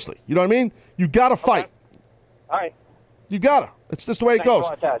 Seriously. You know what I mean? You got to fight. All right. You got to. It's just the way it goes.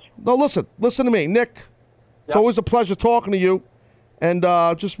 No, listen to me, Nick. It's always a pleasure talking to you. And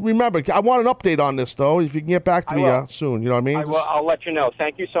just remember, I want an update on this, though, if you can get back to me soon. You know what I mean? I'll let you know.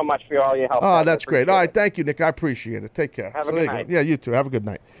 Thank you so much for all your help. Oh, that's great. All right, thank you, Nick. I appreciate it. Take care. Have a good night. Yeah, you too. Have a good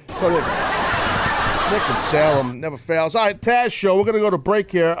night. So, Nick and Salem never fails. All right, Taz Show. We're going to go to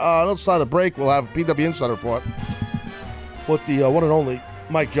break here. On the other side of the break, we'll have PW Insider Report with the one and only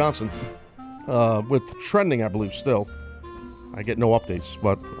Mike Johnson with trending, I believe, still. I get no updates,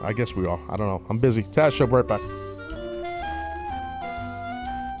 but I guess we are. I don't know. I'm busy. Taz Show, right back.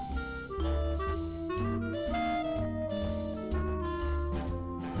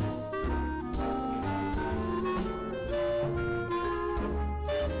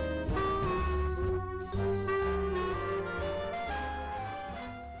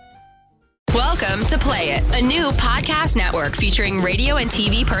 Welcome to Play It, a new podcast network featuring radio and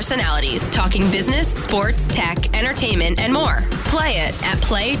TV personalities talking business, sports, tech, entertainment, and more. Play it at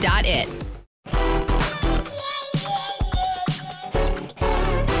play.it.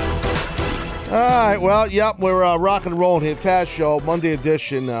 All right, well, yep, we're rock and rolling here. Taz Show, Monday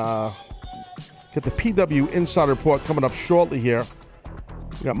edition. Get the PW Insider Report coming up shortly here.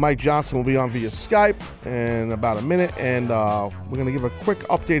 We got Mike Johnson will be on via Skype in about a minute, and we're going to give a quick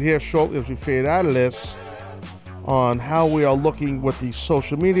update here shortly as we fade out of this on how we are looking with the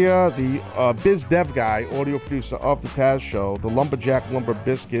social media. The Biz Dev guy, audio producer of the Taz Show, the Lumberjack Lumber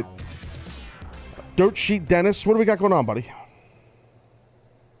Biscuit, Dirt Sheet Dennis. What do we got going on, buddy?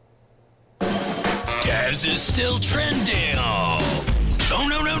 Taz is still trending. Oh,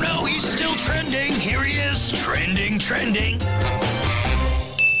 no, he's still trending. Here he is, trending.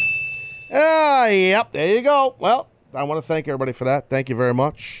 Yep, there you go. Well, I want to thank everybody for that. Thank you very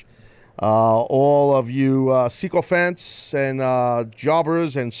much. All of you sycophants and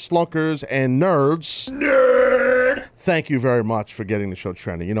jobbers and slunkers and nerds. Nerd! Thank you very much for getting the show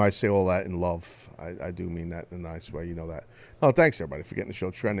trending. You know, I say all that in love. I do mean that in a nice way. You know that. Oh, thanks, everybody, for getting the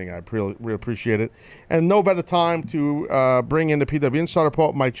show trending. I really appreciate it. And no better time to bring in the PW Insider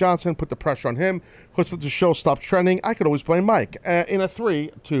Report, Mike Johnson, put the pressure on him. Because if the show stops trending, I could always blame Mike in a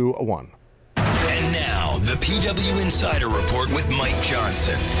 3, 2, 1. And now, the PW Insider Report with Mike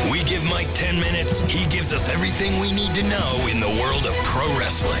Johnson. We give Mike 10 minutes. He gives us everything we need to know in the world of pro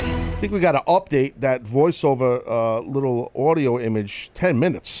wrestling. I think we got to update that voiceover little audio image 10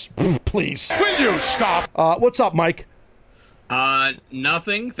 minutes. Please. Will you stop? What's up, Mike?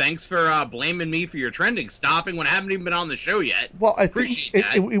 Nothing. Thanks for blaming me for your trending stopping when I haven't even been on the show yet. Well, I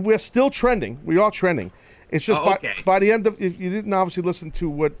think we're still trending. We are trending. It's just by the end of, if you didn't obviously listen to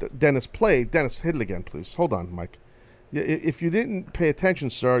what Dennis played, Dennis, hit it again, please. Hold on, Mike. If you didn't pay attention,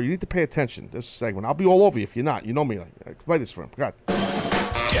 sir, you need to pay attention this segment. I'll be all over you if you're not. You know me. Play this for him. God.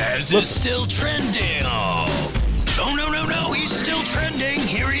 Taz is still trending. Oh, no, he's still trending.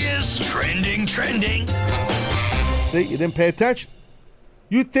 Here he is, trending. See, you didn't pay attention.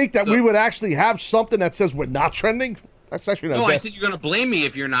 You think that we would actually have something that says we're not trending? That's actually not No, bad. I said you're going to blame me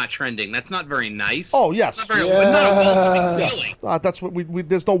if you're not trending. That's not very nice. Oh, yes. Not very, not a welcoming feeling. That's what we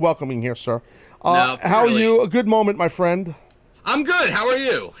there's no welcoming here, sir. No, how really. are you? A good moment, my friend. I'm good. How are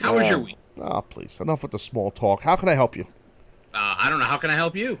you? How was your week? Please, enough with the small talk. How can I help you? I don't know. How can I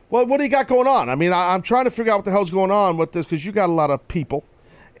help you? Well, what do you got going on? I mean, I'm trying to figure out what the hell's going on with this because you got a lot of people,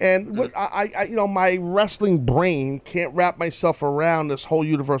 and what I my wrestling brain can't wrap myself around this whole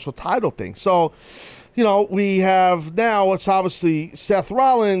Universal title thing. So, we have now it's obviously Seth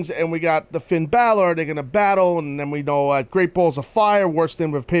Rollins, and we got the Finn Balor. They're gonna battle, and then we know Great Balls of Fire, worst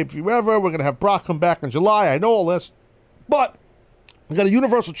thing with pay-per-view ever. We're gonna have Brock come back in July. I know all this, but we got a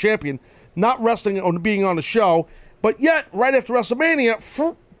Universal Champion not wrestling or being on the show. But yet, right after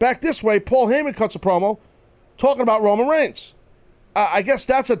WrestleMania, back this way, Paul Heyman cuts a promo talking about Roman Reigns. I guess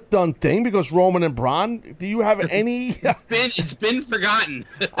that's a done thing because Roman and Braun. Do you have any? It's been forgotten.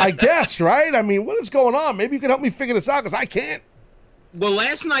 I guess, right? I mean, what is going on? Maybe you can help me figure this out because I can't. Well,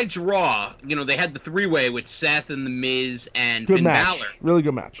 last night's Raw, they had the three-way with Seth and The Miz and Good Finn match. Balor. Really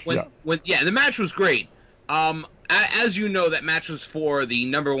good match. The match was great. As you know, that match was for the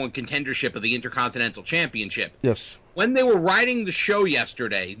number one contendership of the Intercontinental Championship. Yes. When they were writing the show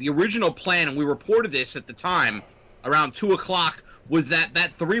yesterday, the original plan, and we reported this at the time, around 2 o'clock, was that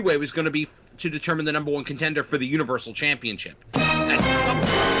three-way was going to be to determine the number one contender for the Universal Championship.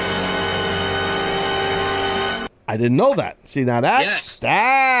 I didn't know that. See, now that's...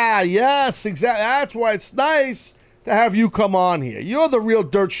 yes, exactly. That's why it's nice to have you come on here. You're the real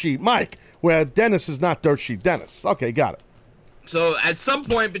dirt sheet Mike, where Dennis is not dirt sheet Dennis. Okay, got it. So at some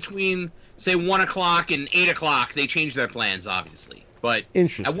point between, say, 1 o'clock and 8 o'clock, they changed their plans, obviously. But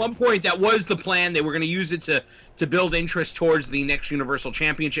at one point, that was the plan. They were going to use it to build interest towards the next Universal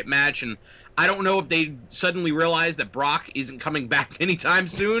Championship match. And I don't know if they suddenly realized that Brock isn't coming back anytime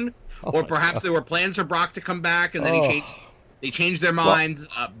soon, or perhaps there were plans for Brock to come back, and then they changed their minds.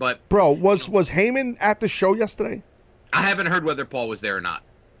 But bro, was Heyman at the show yesterday? I haven't heard whether Paul was there or not.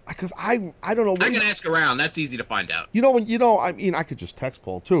 Because I don't know. I can ask around. That's easy to find out. I mean, I could just text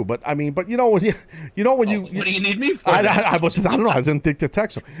Paul too. But I mean, when you what do you need me for? I don't know. I didn't think to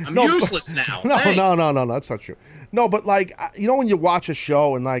text him. I'm useless now. No, Thanks. no, that's not true. No, but like, when you watch a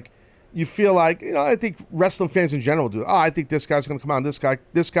show and like, you feel like, I think wrestling fans in general do. Oh, I think this guy's going to come out. This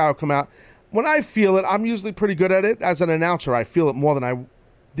guy will come out. When I feel it, I'm usually pretty good at it. As an announcer, I feel it more than I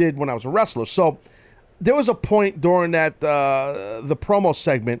did when I was a wrestler. So there was a point during that the promo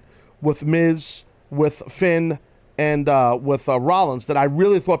segment with Miz, with Finn, and with Rollins that I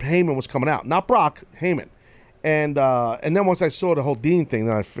really thought Heyman was coming out. Not Brock, Heyman. And then once I saw the whole Dean thing,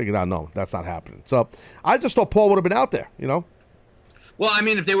 then I figured out, no, that's not happening. So I just thought Paul would have been out there, Well, I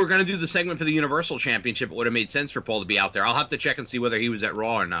mean, if they were going to do the segment for the Universal Championship, it would have made sense for Paul to be out there. I'll have to check and see whether he was at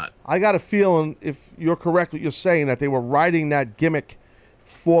Raw or not. I got a feeling, if you're correct what you're saying, that they were writing that gimmick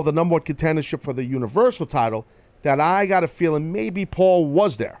for the number one contendership for the Universal title, that I got a feeling maybe Paul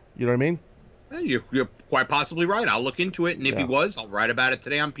was there. You know what I mean? You're quite possibly right. I'll look into it, and if he was, I'll write about it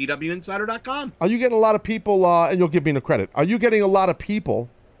today on pwinsider.com. Are you getting a lot of people, and you'll give me the credit, are you getting a lot of people...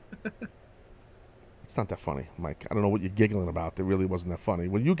 It's not that funny, Mike. I don't know what you're giggling about. It really wasn't that funny.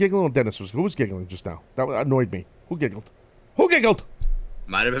 Were you giggling or Dennis was? Who was giggling just now? That annoyed me. Who giggled? Who giggled?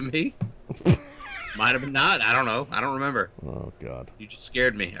 Might have been me. Might have been not. I don't know. I don't remember. Oh, God. You just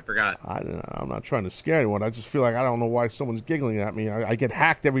scared me. I forgot. I'm not trying to scare anyone. I just feel like I don't know why someone's giggling at me. I get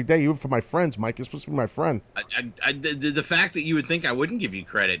hacked every day, even for my friends, Mike. You're supposed to be my friend. The fact that you would think I wouldn't give you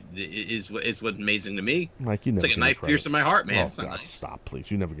credit is what's amazing to me. Mike, you never it's like a knife piercing my heart, man. Oh, God, nice. Stop, please.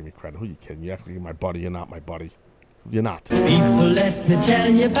 You never give me credit. Who are you kidding? You actually, you're my buddy. You're not my buddy. You're not. People, let me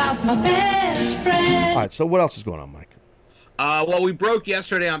tell you about my best friend. All right, so what else is going on, Mike? Well, we broke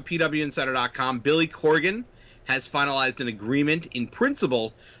yesterday on pwinsider.com. Billy Corgan has finalized an agreement in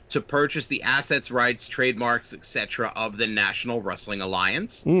principle to purchase the assets, rights, trademarks, etc. of the National Wrestling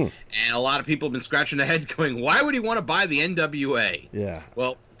Alliance. And a lot of people have been scratching their head going, why would he want to buy the NWA? Yeah.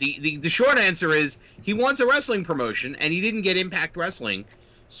 Well, the short answer is he wants a wrestling promotion, and he didn't get Impact Wrestling.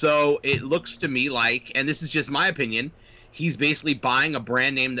 So it looks to me like, and this is just my opinion, he's basically buying a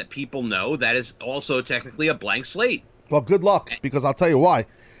brand name that people know that is also technically a blank slate. Well, good luck, because I'll tell you why,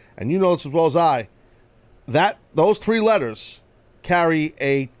 and you know this as well as I, that those three letters carry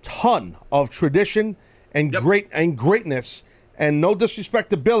a ton of tradition and greatness, and no disrespect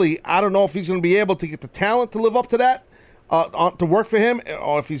to Billy, I don't know if he's going to be able to get the talent to live up to that, to work for him,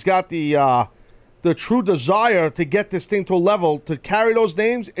 or if he's got the true desire to get this thing to a level to carry those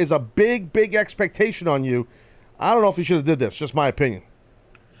names is a big, big expectation on you. I don't know if he should have did this, just my opinion.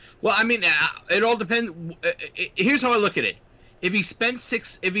 Well, I mean, it all depends. Here's how I look at it: if he spent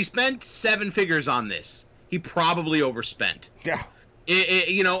 7 figures on this, he probably overspent. Yeah.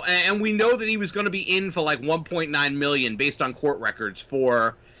 You know, and we know that he was going to be in for like $1.9 million based on court records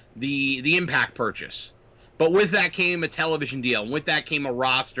for the Impact purchase. But with that came a television deal, and with that came a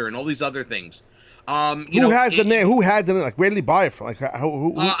roster and all these other things. Who had the name? Like, where did he buy it from? Like,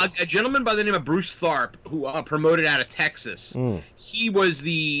 who? A gentleman by the name of Bruce Tharp, who promoted out of Texas. He was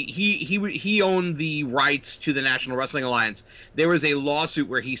he owned the rights to the National Wrestling Alliance. There was a lawsuit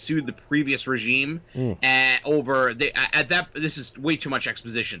where he sued the previous regime over this is way too much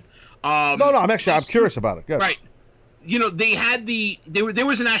exposition. No, I'm curious about it. Good. Right. You know, they had there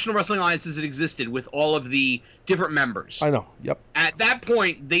was a National Wrestling Alliance that existed with all of the different members. I know. Yep. At that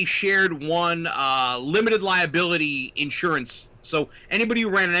point, they shared one limited liability insurance. So anybody who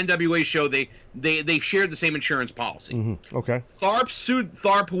ran an NWA show, they shared the same insurance policy. Okay.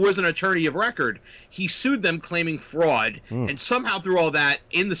 Tharp, who was an attorney of record, he sued them claiming fraud, and somehow through all that,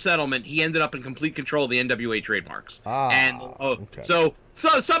 in the settlement, he ended up in complete control of the NWA trademarks. Okay. So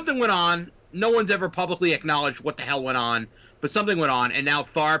something went on. No one's ever publicly acknowledged what the hell went on, but something went on, and now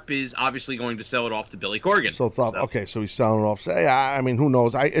Tharp is obviously going to sell it off to Billy Corgan. Okay, so he's selling it off. I mean, who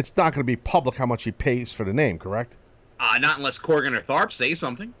knows? It's not going to be public how much he pays for the name, correct? Not unless Corgan or Tharp say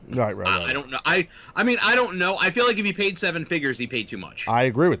something. Right. I don't know. I mean, I don't know. I feel like if he paid 7 figures, he paid too much. I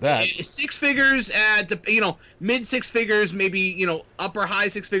agree with that. 6 figures, mid 6 figures, maybe upper high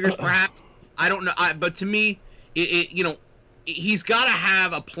 6 figures, perhaps. I don't know. But to me, he's got to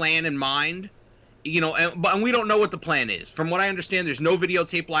have a plan in mind, and we don't know what the plan is. From what I understand, there's no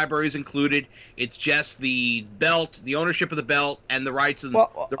videotape libraries included. It's just the belt, the ownership of the belt, and the rights and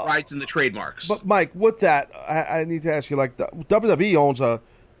the rights and the trademarks. But Mike, with that, I need to ask you, like, the WWE owns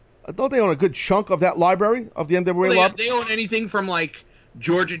don't they own a good chunk of that library of the NWA library? They own anything from like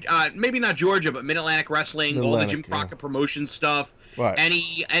Georgia, maybe not Georgia, but Mid-Atlantic Wrestling, all the Jim Crockett promotion stuff. Right.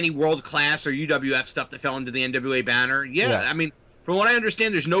 Any world class or UWF stuff that fell into the NWA banner. Yeah. I mean, from what I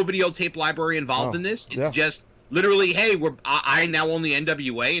understand, there's no videotape library involved in this. It's just literally, hey, I now own the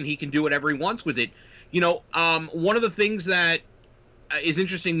NWA, and he can do whatever he wants with it. One of the things that is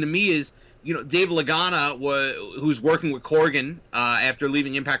interesting to me is, Dave Lagana, who's working with Corgan after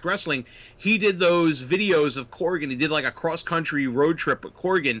leaving Impact Wrestling, he did those videos of Corgan. He did like a cross-country road trip with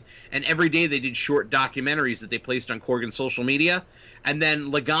Corgan, and every day they did short documentaries that they placed on Corgan's social media. And then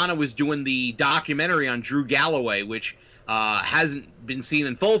Lagana was doing the documentary on Drew Galloway, which hasn't been seen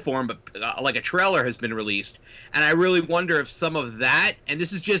in full form, but like a trailer has been released. And I really wonder if some of that, and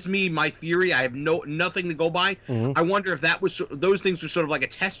this is just me, my theory, I have nothing to go by. I wonder if those things were sort of like a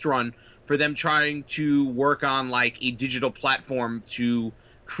test run for them trying to work on like a digital platform to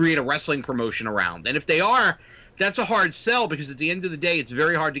create a wrestling promotion around. And if they are, that's a hard sell, because at the end of the day, it's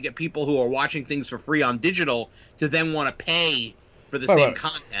very hard to get people who are watching things for free on digital to then want to pay for the same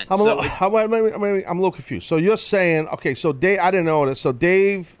content. I'm a little confused. So you're saying, okay, so Dave, I didn't know this. So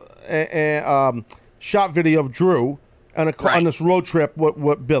Dave shot video of Drew on this road trip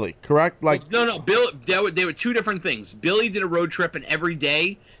with Billy, correct? Like no, Bill. They were two different things. Billy did a road trip, and every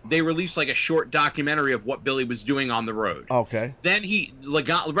day they released like a short documentary of what Billy was doing on the road. Okay. Then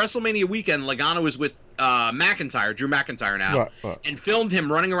WrestleMania weekend, Lagana was with Drew McIntyre now, and filmed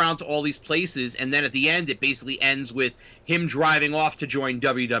him running around to all these places, and then at the end, it basically ends with him driving off to join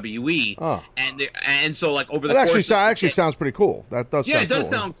WWE. And so like over the course actually sounds pretty cool. That does. Yeah, it does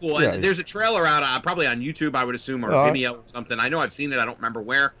sound cool. Yeah, and there's a trailer out probably on YouTube, I would assume, or Vimeo or something. I know I've seen it. I don't remember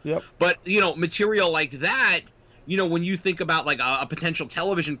where. Yep. But material like that, when you think about like a potential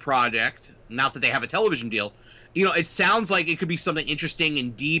television project, not that they have a television deal, it sounds like it could be something interesting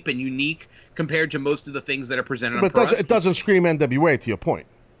and deep and unique compared to most of the things that are presented on But it doesn't scream NWA, to your point.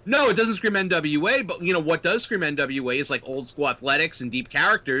 No, it doesn't scream NWA, but what does scream NWA is like old school athletics and deep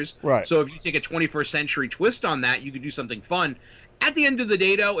characters. Right. So if you take a 21st century twist on that, you could do something fun. At the end of the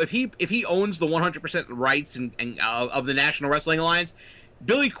day, though, if he owns the 100% rights and of the National Wrestling Alliance,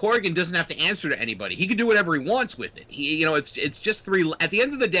 Billy Corgan doesn't have to answer to anybody. He can do whatever he wants with it. It's just three. At the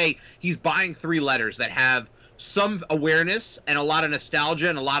end of the day, he's buying 3 letters that have some awareness and a lot of nostalgia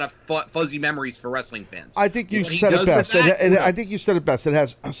and a lot of fuzzy memories for wrestling fans. I think you said it best. I think you said it best. It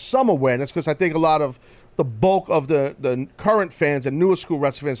has some awareness, because I think a lot of the bulk of the current fans and newer school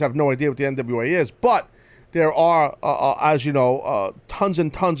wrestling fans have no idea what the NWA is. But there are, as you know, tons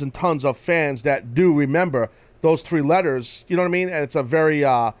and tons and tons of fans that do remember those 3 letters. You know what I mean? And it's a very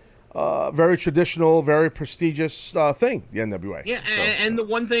very traditional, very prestigious thing, the NWA. Yeah, and the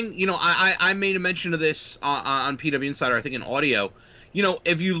one thing, I made a mention of this on PW Insider, I think in audio.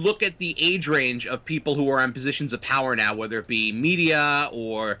 If you look at the age range of people who are in positions of power now, whether it be media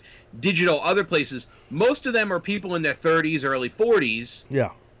or digital, other places, most of them are people in their 30s, early 40s.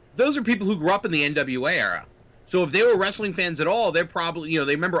 Yeah. those are people who grew up in the NWA era. So if they were wrestling fans at all, they're probably,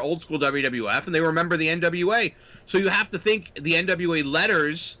 they remember old school WWF and they remember the NWA. So you have to think the NWA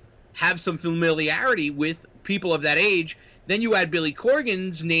letters have some familiarity with people of that age. Then you add Billy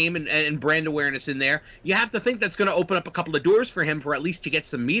Corgan's name and brand awareness in there. You have to think that's going to open up a couple of doors for him for at least to get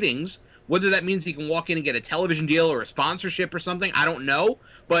some meetings. Whether that means he can walk in and get a television deal or a sponsorship or something, I don't know.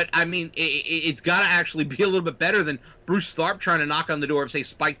 But, I mean, it's got to actually be a little bit better than Bruce Tharpe trying to knock on the door of, say,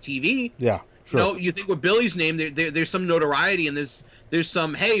 Spike TV. Yeah, sure. You think with Billy's name, there's some notoriety and there's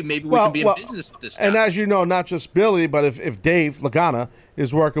some, hey, maybe we can be in business with this guy. And as you know, not just Billy, but if Dave Lagana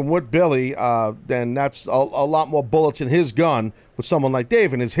is working with Billy, then that's a lot more bullets in his gun with someone like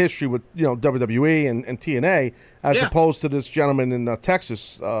Dave and his history with WWE and TNA as opposed to this gentleman in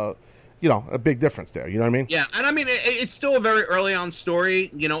Texas. A big difference there. You know what I mean? Yeah, and I mean it's still a very early on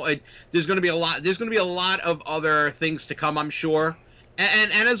story. There's going to be a lot. There's going to be a lot of other things to come, I'm sure.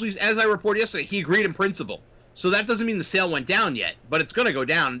 And as I reported yesterday, he agreed in principle. So that doesn't mean the sale went down yet, but it's going to go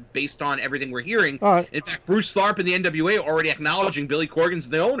down based on everything we're hearing. All right. In fact, Bruce Tharpe and the NWA are already acknowledging Billy Corgan's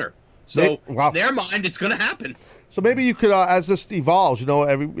the owner. So in their mind, it's going to happen. So maybe you could, as this evolves,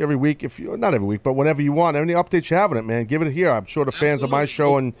 every week, not every week, but whenever you want, any updates you have on it, man, give it here. I'm sure the fans of my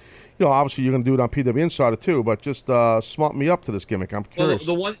show and. Obviously you're going to do it on PW Insider too, but just smart me up to this gimmick. I'm curious.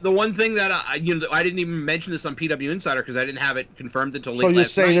 Well, the one thing that I didn't even mention this on PW Insider because I didn't have it confirmed until late last night.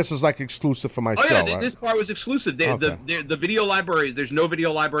 So you're saying this is like exclusive for my show, right? This part was exclusive. The video library, there's no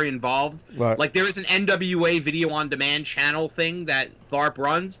video library involved. Right. Like there is an NWA video on demand channel thing that Tharpe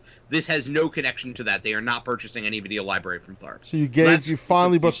runs. This has no connection to that. They are not purchasing any video library from Tharpe. So you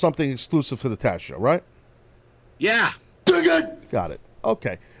finally brought something exclusive to the Taz show, right? Yeah. Got it.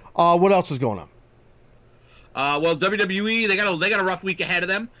 Okay. What else is going on? Well, WWE, they got a rough week ahead of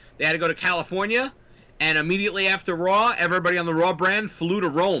them. They had to go to California, and immediately after Raw, everybody on the Raw brand flew to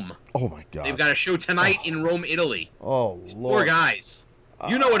Rome. Oh, my God. They've got a show tonight in Rome, Italy. Oh, These Lord. Poor guys.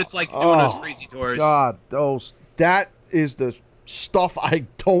 You know what it's like doing those crazy tours. God, that is the stuff I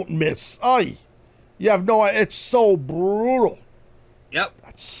don't miss. You have no idea. It's so brutal. Yep.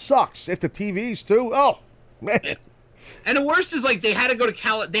 That sucks. If the TVs, too. Oh, man. And the worst is, they had to go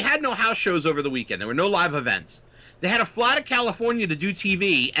to they had no house shows over the weekend. There were no live events. They had to fly to California to do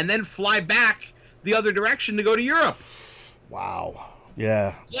TV and then fly back the other direction to go to Europe. Wow.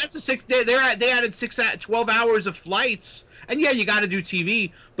 Yeah. So that's they added 12 hours of flights. And yeah, you got to do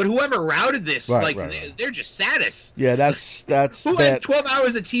TV, but whoever routed this, they're just sadists. Yeah, that's who adds 12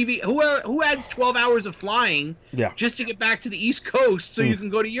 hours of TV? Who adds 12 hours of flying just to get back to the East Coast so you can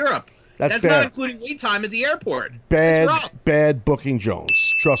go to Europe? That's not including wait time at the airport. Bad booking,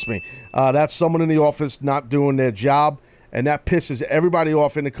 Jones. Trust me. That's someone in the office not doing their job, and that pisses everybody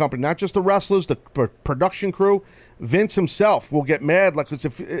off in the company. Not just the wrestlers, the production crew. Vince himself will get mad, because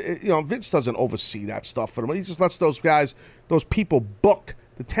if Vince doesn't oversee that stuff for them. He just lets those people book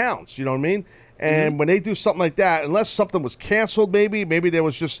the towns. You know what I mean? And when they do something like that, unless something was canceled, maybe there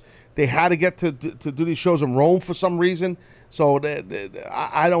was just they had to get to do these shows in Rome for some reason. So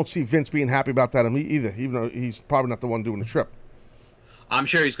I don't see Vince being happy about that either, even though he's probably not the one doing the trip. I'm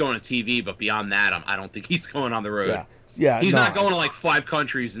sure he's going to TV, but beyond that, I don't think he's going on the road. Yeah, he's not going to 5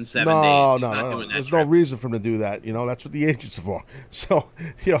 countries in 7 days. He's not doing that. There's no reason for him to do that. That's what the agents are for. So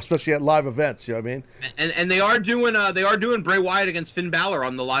especially at live events. You know what I mean? And they are doing Bray Wyatt against Finn Balor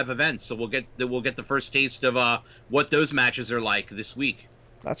on the live events. So we'll get the first taste of what those matches are like this week.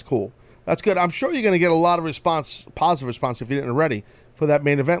 That's cool. That's good. I'm sure you're going to get a lot of positive response if you didn't already for that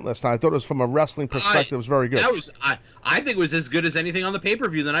main event last night. I thought it was from a wrestling perspective. It was very good. I think it was as good as anything on the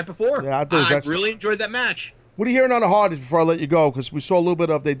pay-per-view the night before. Yeah, I really enjoyed that match. What are you hearing on the Hardys before I let you go? Because we saw a little bit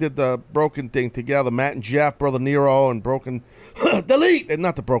of, they did the Broken thing together. Matt and Jeff, Brother Nero, and Broken Delete. And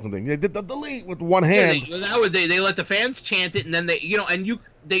not the Broken thing. They did the Delete with one hand. Yeah, they let the fans chant it, and then they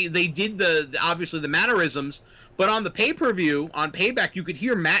did obviously the mannerisms. But on the pay-per-view, on Payback, you could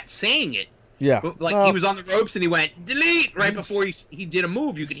hear Matt saying it. Yeah. He was on the ropes and he went, delete, right before he did a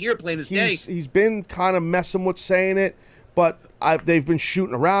move. You could hear it plain as day. He's been kind of messing with saying it, but they've been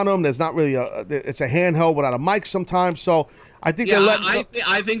shooting around him. There's not really it's a handheld without a mic sometimes. So I think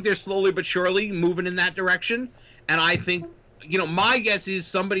I think they're slowly but surely moving in that direction. And I think, my guess is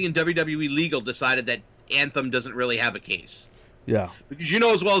somebody in WWE Legal decided that Anthem doesn't really have a case. Yeah. Because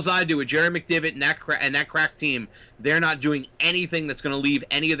as well as I do, with Jerry McDevitt and that crack team, they're not doing anything that's going to leave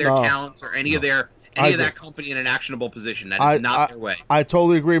any of their talents or any of that company in an actionable position. That is not their way. I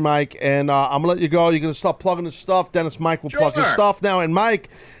totally agree, Mike. And I'm going to let you go. You're going to stop plugging the stuff. Dennis Mike will plug his stuff now. And Mike,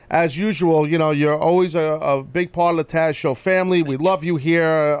 as usual, you're always a big part of the Taz Show family. We love you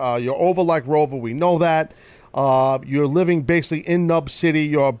here. You're over like Rover. We know that. You're living basically in Nub City.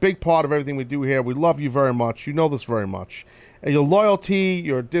 You're a big part of everything we do here. We love you very much. You know this very much. And your loyalty,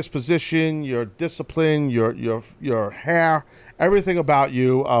 your disposition, your discipline, your hair, everything about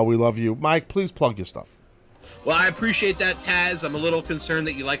you, we love you. Mike, please plug your stuff. Well, I appreciate that, Taz. I'm a little concerned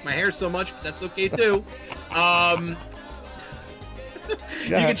that you like my hair so much, but that's okay, too. You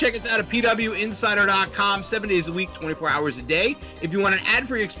can check us out at pwinsider.com 7 days a week, 24 hours a day. If you want an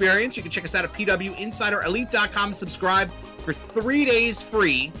ad-free experience, you can check us out at pwinsiderelite.com and subscribe for 3 days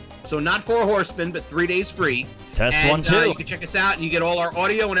free. So not 4 horsemen, but 3 days free. Test 1, 2. You can check us out, and you get all our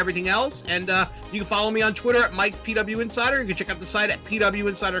audio and everything else. And you can follow me on Twitter at MikePWInsider. You can check out the site at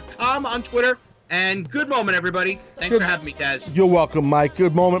pwinsider.com on Twitter. And good moment, everybody. Thanks for having me, Taz. You're welcome, Mike.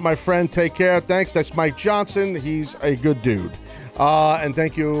 Good moment, my friend. Take care. Thanks. That's Mike Johnson. He's a good dude. And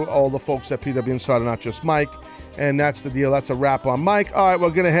thank you, all the folks at PW Insider, not just Mike. And that's the deal. That's a wrap on Mike. All right,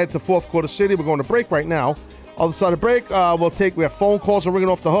 we're going to head to Fourth Quarter City. We're going to break right now. Other side of break, we have phone calls are ringing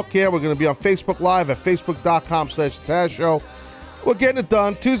off the hook here. We're going to be on Facebook Live at facebook.com/Taz Show. We're getting it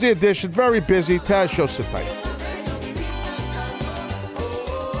done. Tuesday edition, very busy. Taz Show, sit tight.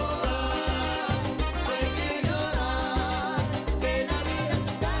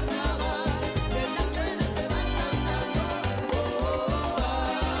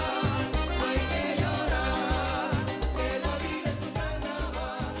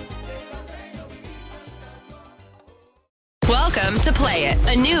 Welcome to Play It,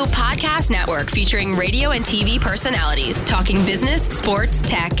 a new podcast network featuring radio and TV personalities talking business, sports,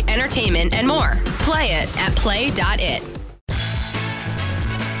 tech, entertainment, and more. Play it at play.it.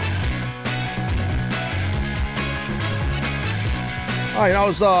 All right, I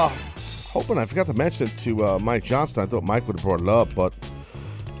was hoping, I forgot to mention it to Mike Johnston. I thought Mike would have brought it up, but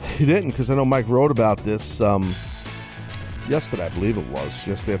he didn't, because I know Mike wrote about this yesterday, I believe it was,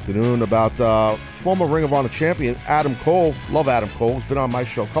 yesterday afternoon, about former Ring of Honor champion Adam Cole. Love Adam Cole. He's been on my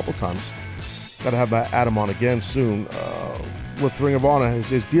show a couple times. Got to have Adam on again soon. With Ring of Honor,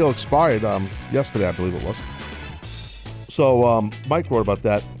 his deal expired yesterday, I believe it was. So Mike wrote about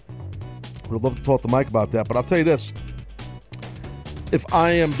that. Would love to talk to Mike about that, but I'll tell you this. If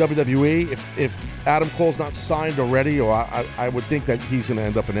I am WWE, if Adam Cole's not signed already, or I would think that he's going to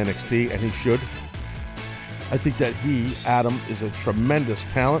end up in NXT, and he should. I think that Adam, is a tremendous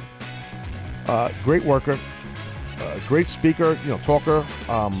talent, great worker, great speaker, talker.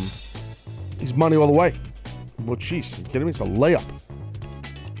 He's money all the way. Well, jeez, you kidding me? It's a layup.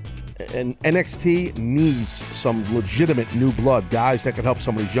 And NXT needs some legitimate new blood, guys that can help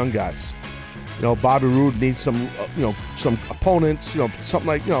some of these young guys. Bobby Roode needs some, some opponents, something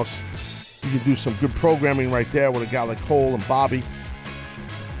like, you can do some good programming right there with a guy like Cole and Bobby.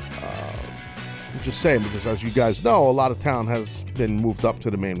 I'm just saying, because as you guys know, a lot of talent has been moved up to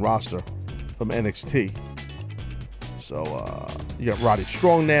the main roster from NXT. So you got Roddy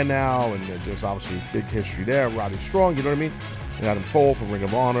Strong there now, and there's obviously a big history there. Roddy Strong, you know what I mean? And Adam Cole from Ring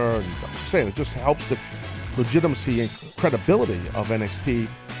of Honor. And I'm just saying, it just helps the legitimacy and credibility of NXT,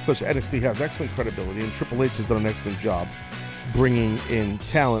 because NXT has excellent credibility, and Triple H has done an excellent job bringing in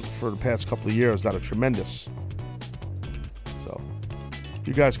talent for the past couple of years that are tremendous. So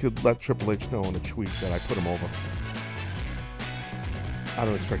you guys could let Triple H know in a tweet that I put him over. I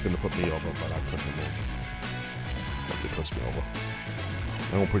don't expect him to put me over, but I put him over. He puts me over.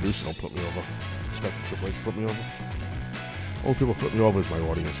 My own producer don't put me over. I expect Triple H to put me over. Only people put me over is my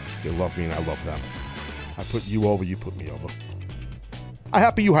audience. They love me and I love them. I put you over, you put me over. I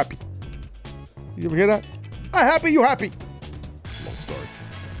happy, you happy. You ever hear that? I happy, you happy. Long story.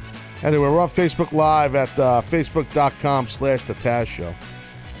 Anyway, we're on Facebook Live at facebook.com/The Taz Show.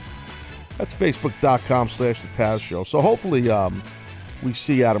 That's facebook.com/The Taz Show. So hopefully we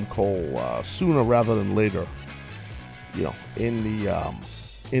see Adam Cole sooner rather than later, in the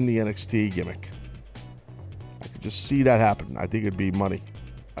NXT gimmick. I could just see that happen. I think it'd be money.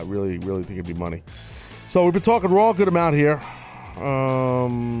 I really, really think it'd be money. So we've been talking Raw a good amount here.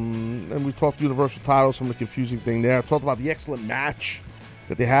 And we talked Universal title, some of the confusing thing there. I talked about the excellent match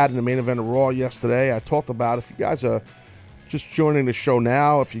that they had in the main event of Raw yesterday. I talked about, if you guys are just joining the show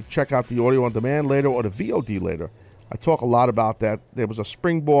now, if you check out the audio on demand later or the VOD later, I talk a lot about that. There was a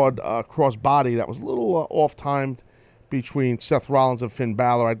springboard crossbody that was a little off-timed between Seth Rollins and Finn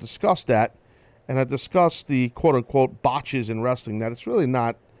Balor. I discussed that, and I discussed the quote-unquote botches in wrestling, that it's really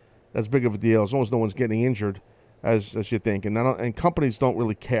not as big of a deal as long as no one's getting injured as you think. And companies don't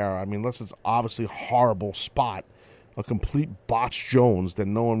really care. I mean, unless it's obviously a horrible spot, a complete botch Jones,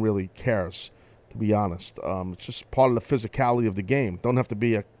 then no one really cares, to be honest. It's just part of the physicality of the game. Don't have to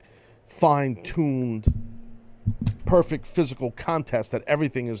be a fine-tuned, perfect physical contest that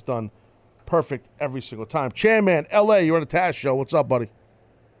everything is done perfect every single time. Chan Man, L.A., you're on the Taz Show. What's up, buddy?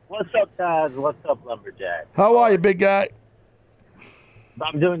 What's up, Taz? What's up, Lumberjack? How are you, big guy?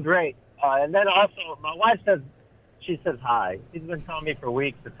 I'm doing great. And then also, my wife says hi. She's been telling me for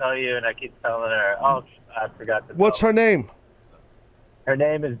weeks to tell you, and I keep telling her, oh, I forgot to What's tell her name? Her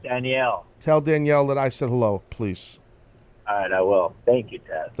name is Danielle. Tell Danielle that I said hello, please. All right, I will. Thank you,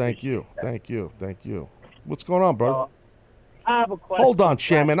 Taz. Thank you. What's going on, bro? I have a question. Hold on,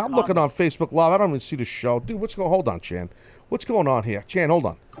 Chan, man. I'm looking on Facebook Live. I don't even see the show. Dude, hold on, Chan. What's going on here? Chan, hold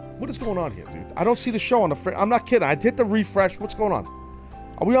on. What is going on here, dude? I don't see the show on the... I'm not kidding. I hit the refresh. What's going on?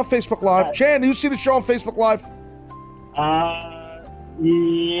 Are we on Facebook Live? Chan, do you see the show on Facebook Live?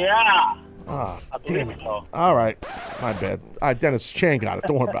 Yeah. Ah, damn it. All right. My bad. All right, Dennis, Chan got it.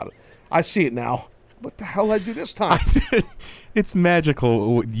 Don't worry about it. I see it now. What the hell did I do this time? It's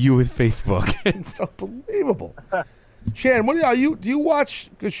magical, you with Facebook. It's unbelievable. Chan, what do you watch?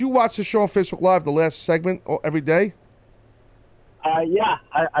 Because you watch the show on Facebook Live, the last segment every day? Yeah,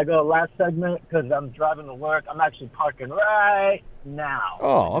 I go last segment because I'm driving to work. I'm actually parking right now.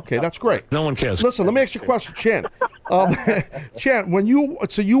 Oh, okay, that's great. No one cares. Listen, let me ask you a question, Chan. Chan, when you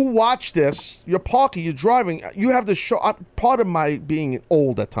watch this, you're parking, you're driving, you have the show. Part of my being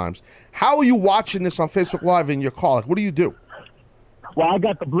old at times. How are you watching this on Facebook Live in your car? Like, what do you do? Well, I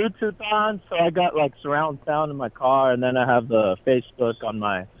got the Bluetooth on, so I got like surround sound in my car, and then I have the Facebook on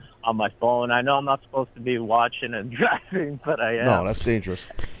my phone. I know I'm not supposed to be watching and driving, but I am. No, that's dangerous.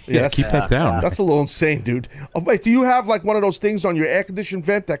 Yeah, keep that down. That's a little insane, dude. Oh, wait, do you have like one of those things on your air conditioning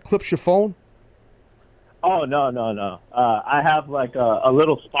vent that clips your phone? Oh, no. I have like a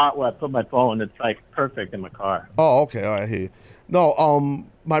little spot where I put my phone. It's like perfect in my car. Oh, okay. All right, I hear you. No,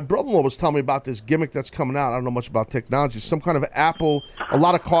 my brother-in-law was telling me about this gimmick that's coming out. I don't know much about technology. Some kind of Apple. A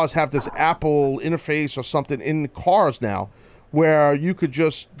lot of cars have this Apple interface or something in the cars now, where you could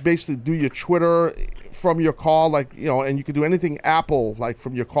just basically do your Twitter from your car, like, you know, and you could do anything Apple like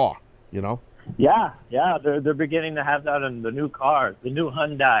from your car, you know? Yeah, they're beginning to have that in the new cars, the new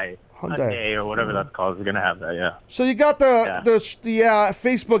Hyundai or whatever that's called. They're gonna have that, yeah. So you got the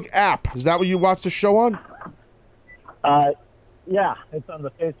Facebook app. Is that what you watch the show on? Yeah, it's on the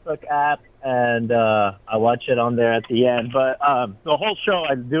Facebook app, and I watch it on there at the end. But the whole show,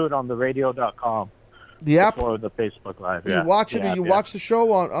 I do it on the radio.com. The app? Before the Facebook Live, You watch it, or you watch the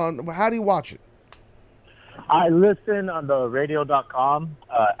show on how do you watch it? I listen on the radio.com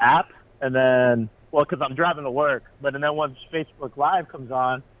app, and then, because I'm driving to work, but then once Facebook Live comes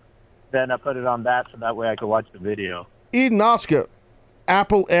on, then I put it on that, so that way I can watch the video. Eden Oscar,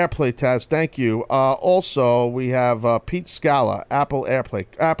 Apple AirPlay, Taz, thank you. Also, we have Pete Scala, Apple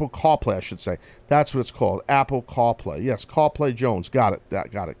CarPlay, I should say. That's what it's called, Apple CarPlay. Yes, CarPlay Jones, got it.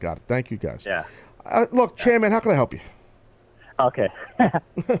 Got it. Thank you, guys. Yeah. Look, Chairman, how can I help you? Okay.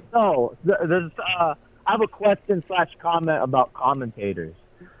 So, I have a question/comment about commentators.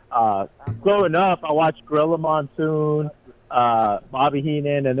 Growing up, I watched Gorilla Monsoon, Bobby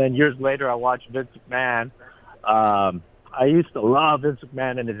Heenan, and then years later, I watched Vince McMahon. I used to love Vince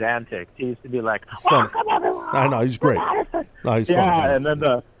McMahon and his antics. He used to be like, "Welcome everyone." I know, he's great. No, he's funny. Yeah, and then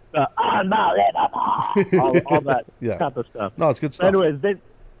the all that type of stuff. No, it's good stuff. Anyways,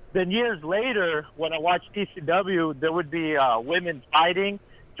 then years later, when I watched ECW, there would be women fighting.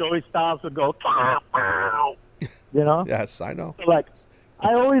 Joey Styles would go, "Pow, pow." You know? Yes, I know. So, like,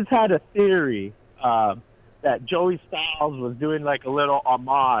 I always had a theory that Joey Styles was doing like a little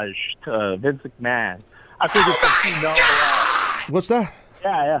homage to Vince McMahon. I figured since you know... What's that?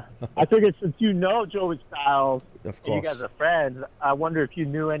 Yeah. I figured since you know Joey Styles, of course, and you guys are friends, I wonder if you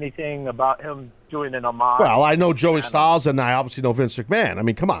knew anything about him doing an homage. Well, I know Joey Styles, and I obviously know Vince McMahon. I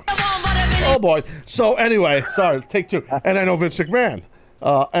mean, come on. Oh, boy. So, anyway, sorry, take two. And I know Vince McMahon.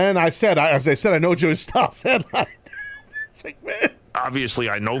 And as I said, I know Joey Styles. And I know Vince McMahon.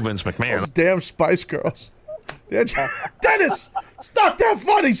 Obviously, I know Vince McMahon. Those damn Spice Girls. Dennis, it's not that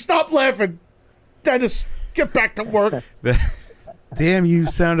funny. Stop laughing. Dennis, get back to work. Damn you,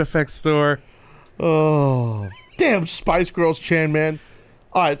 sound effects store. Oh, damn Spice Girls, Chan, man.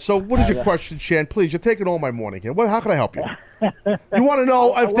 All right, so what is your question, Chan? Please, you're taking all my morning here. How can I help you? You want to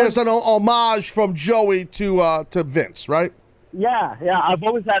know if there's an homage from Joey to Vince, right? Yeah. I've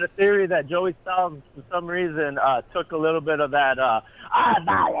always had a theory that Joey Styles, for some reason, took a little bit of that,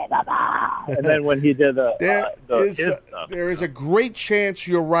 and then when he did there is a great chance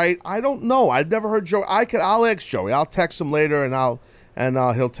you're right. I don't know. I've never heard Joey. I'll ask Joey. I'll text him later, and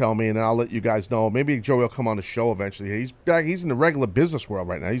he'll tell me, and then I'll let you guys know. Maybe Joey will come on the show eventually. He's back. He's in the regular business world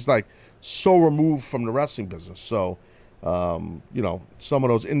right now. He's like so removed from the wrestling business. So, some of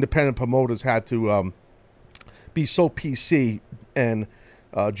those independent promoters had to be so PC and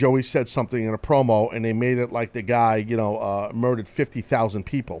Joey said something in a promo, and they made it like the guy, murdered 50,000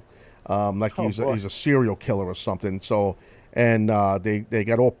 people, like he's a serial killer or something. So, and they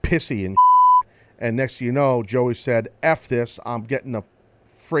got all pissy and next thing you know, Joey said, "F this, I'm getting the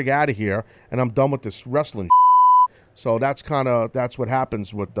frig out of here, and I'm done with this wrestling." So that's what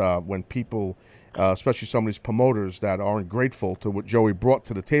happens with when people, especially some of these promoters that aren't grateful to what Joey brought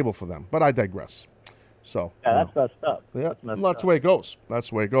to the table for them. But I digress. So that's messed up. Yeah, that's the way it goes. That's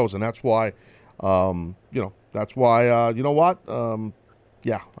the way it goes, and that's why, that's why. You know what?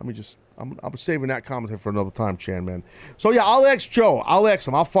 Yeah. Let me just. I'm saving that commentary for another time, Chan, man. So yeah, I'll ask Joe. I'll ask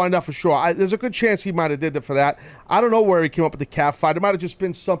him. I'll find out for sure. There's a good chance he might have did it for that. I don't know where he came up with the calf fight. It might have just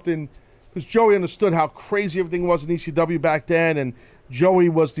been something because Joey understood how crazy everything was in ECW back then, and Joey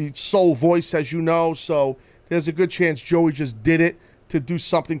was the sole voice, as you know. So there's a good chance Joey just did it to do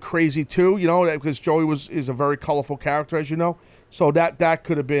something crazy too, because Joey is a very colorful character, as you know. So that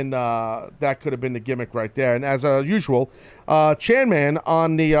could have been the gimmick right there. And as usual, Chan Man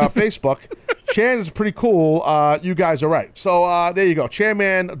on the Facebook, Chan is pretty cool. You guys are right. So there you go, Chan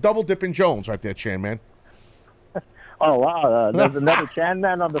Man, double dipping Jones right there, Chan Man. Oh wow, there's another Chan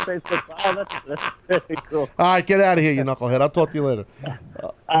Man on the Facebook. Oh, that's pretty cool. All right, get out of here, you knucklehead. I'll talk to you later.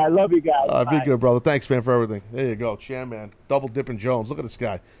 I love you guys. Be good, brother. Thanks, man, for everything. There you go, Chan Man, double dipping Jones. Look at this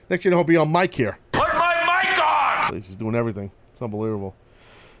guy. Next year he'll be on mic here. Put my mic on. He's doing everything. It's unbelievable.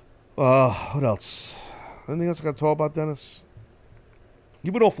 What else? Anything else I got to talk about, Dennis?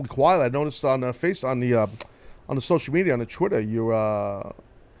 You've been awfully quiet. I noticed on the social media, on the Twitter, you and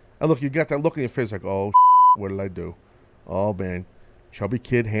look, you got that look in your face like, oh, what did I do? Oh man, chubby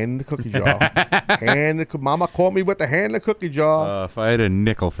kid hand in the cookie jar. Mama caught me with the hand in the cookie jar. If I had a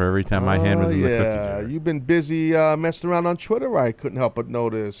nickel for every time my hand was in the cookie jar. You've been busy messing around on Twitter. I couldn't help but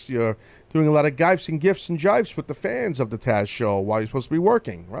notice you're doing a lot of gifs and gifts and jives with the fans of the Taz show while you're supposed to be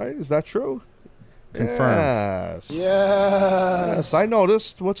working, right? Is that true? Confirmed. Yes. I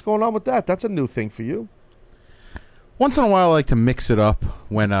noticed. What's going on with that? That's a new thing for you. Once in a while, I like to mix it up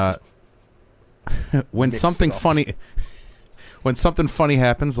when something funny. When something funny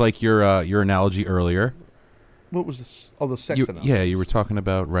happens, like your analogy earlier. What was this? Oh, the sex analogy. Yeah, you were talking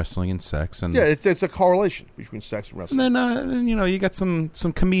about wrestling and sex, and yeah, it's a correlation between sex and wrestling. And then you got some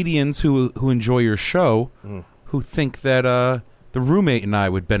comedians who enjoy your show, who think that the roommate and I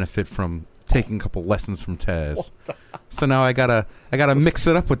would benefit from taking a couple lessons from Taz. So now I gotta mix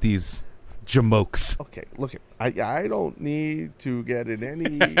it up with these jamokes. Okay, look, I don't need to get in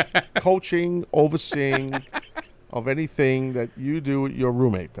any coaching, overseeing of anything that you do with your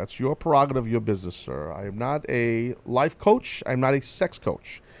roommate. That's your prerogative, your business, sir. I am not a life coach. I'm not a sex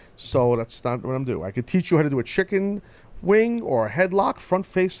coach. So that's not what I'm doing. I could teach you how to do a chicken wing or a headlock, front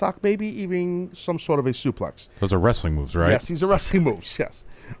face lock, maybe even some sort of a suplex. Those are wrestling moves, right? Yes, these are wrestling moves, yes.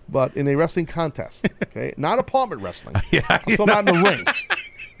 But in a wrestling contest, okay? Not apartment wrestling. I'm talking about in the ring. I'm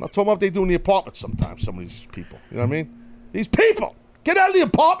not talking about what they do in the apartment sometimes, some of these people. You know what I mean? These people! Get out of the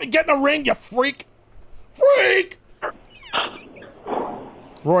apartment, get in the ring, you freak! Freak!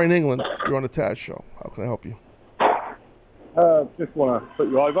 Roy in England, you're on the Taz show. How can I help you? Just want to put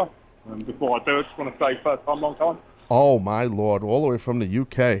you over. And before I do it, just want to say first time, long time. Oh, my Lord. All the way from the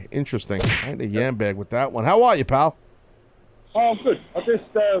UK. Interesting. I ain't a yam bag with that one. How are you, pal? Oh, I'm good. I just...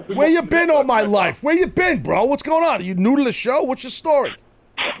 Where you been all my life? Where you been, bro? What's going on? Are you new to the show? What's your story?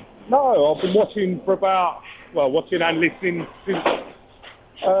 No, I've been watching for about... Well, watching and listening since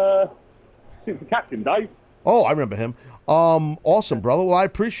the captain, Dave. Oh, I remember him. Awesome, brother. Well, I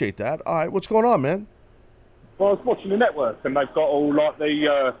appreciate that. All right, what's going on, man? Well, I was watching the network, and they've got all, like,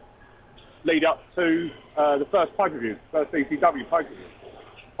 the lead up to the first pay-per-view, first ECW pay-per-view.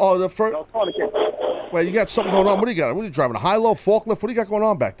 Oh, the first... So I was trying to get... Well, you got something going on. What do you got? What are you driving, a high-low forklift? What do you got going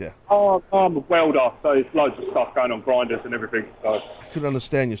on back there? Oh, I'm a welder, so there's loads of stuff going on, grinders and everything. So. I couldn't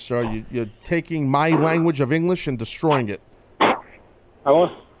understand you, sir. You're taking my language of English and destroying it.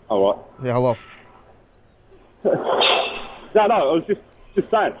 Hello? All right. Yeah, hello. No, I was just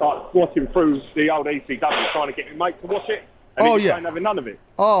saying, like watching through the old ECW, trying to get my mate to watch it, and he was having none of it.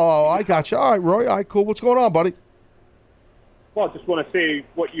 Oh, I got you. All right, Roy. All right, cool. What's going on, buddy? Well, I just want to see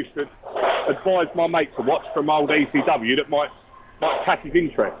what you should advise my mate to watch from old ECW that might catch his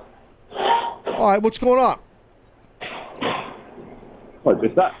interest. All right, what's going on? What,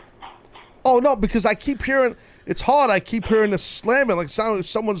 just that? Oh, no, because I keep hearing, it's hard, I keep hearing the slamming, like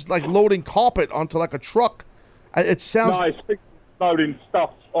someone's like loading carpet onto like a truck. It sounds... No, it's loading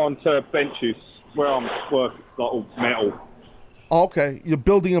stuff onto benches where I'm working, like all metal. Oh, okay, you're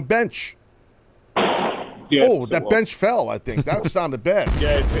building a bench. Yeah, oh, that bench fell, I think. That sounded bad.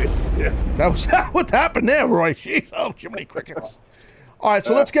 Yeah, it did. Yeah. That was what happened there, Roy. Jeez, oh, Jiminy Crickets. All right,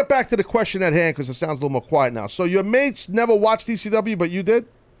 so let's get back to the question at hand because it sounds a little more quiet now. So your mates never watched ECW, but you did?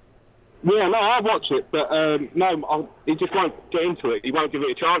 Yeah, no, I watch it, but he just won't get into it. He won't give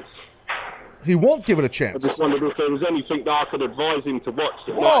it a chance. He won't give it a I chance. just wondered if there was anything that I could advise him to watch.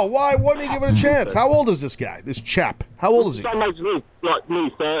 Whoa, why wouldn't he give it a chance? How old is this guy, this chap? How old is he? Same age as me, like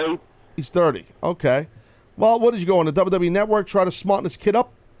me, 30. He's 30. Okay. Well, what did you go on the WWE Network, try to smarten this kid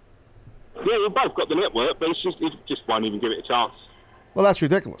up? Yeah, we both got the network, but he just won't even give it a chance. Well, that's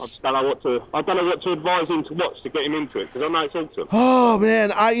ridiculous. I don't know what to advise him to watch to get him into it, because I know it's awesome. Oh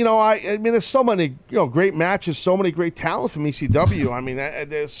man, I mean, there's so many great matches, so many great talent from ECW.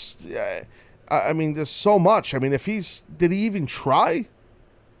 I mean, there's so much. I mean, did he even try?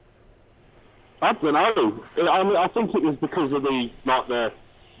 I don't know. I think it was because of the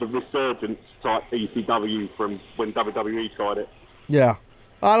resurgence type ECW from when WWE tried it. Yeah.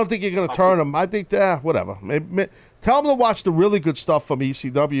 I don't think you're going to turn him. I think, whatever. Maybe, tell him to watch the really good stuff from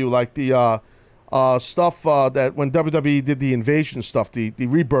ECW, like the stuff that when WWE did the Invasion stuff, the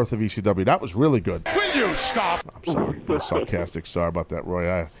rebirth of ECW. That was really good. Will you stop? I'm sorry. I'm sarcastic. Sorry about that,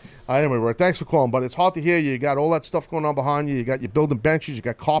 Roy. Anyway, Roy, thanks for calling, but it's hard to hear you. You got all that stuff going on behind you. You're building benches. You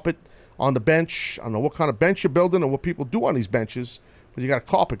got carpet on the bench. I don't know what kind of bench you're building or what people do on these benches, but you got a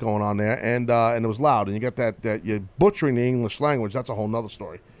carpet going on there, and it was loud. And you got that you're butchering the English language. That's a whole nother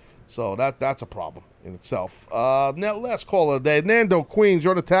story. So that's a problem in itself. Now, last caller of the day, Nando Queens.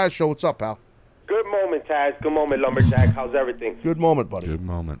 You're on the Taz Show. What's up, pal? Good moment, Taz. Good moment, Lumberjack. How's everything? Good moment, buddy. Good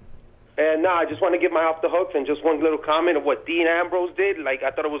moment. And I just want to give my off the hooks and just one little comment of what Dean Ambrose did. Like, I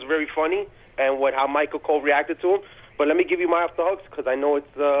thought it was very funny and how Michael Cole reacted to him. But let me give you my off the hooks because I know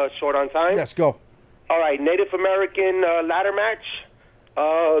it's short on time. Yes, go. All right, Native American ladder match.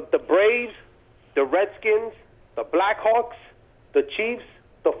 The Braves, the Redskins, the Blackhawks, the Chiefs,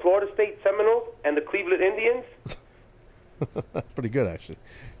 the Florida State Seminoles, and the Cleveland Indians. That's pretty good, actually.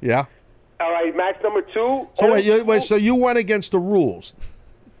 Yeah. All right, match number 2. So so you went against the rules.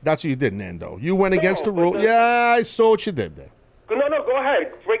 That's what you did, Nando. You went against the rules. Yeah, I saw what you did there. No, go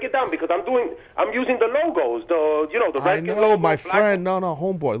ahead. Break it down because I'm using the logos. The I Redskins know, logo, my friend. No,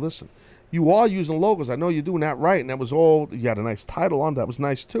 homeboy. Listen, you are using logos. I know you're doing that right, and that was all. You had a nice title on that. Was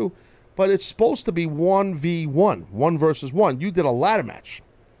nice too, but it's supposed to be 1v1, 1 versus 1. You did a ladder match.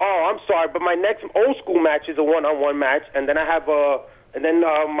 Oh, I'm sorry, but my next old school match is a 1-on-1 match, and then I have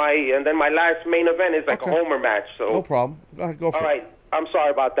my last main event is like a homer match. So no problem. Go ahead, go for it. All right, I'm sorry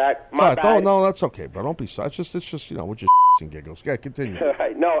about that. My bad. No, that's okay, bro. Don't be sorry. It's just we're just and giggles. Yeah, continue.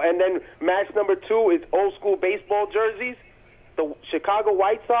 No, and then match number 2 is old school baseball jerseys. The Chicago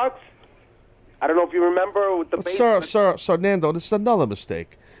White Sox. I don't know if you remember with the Sir, Nando, this is another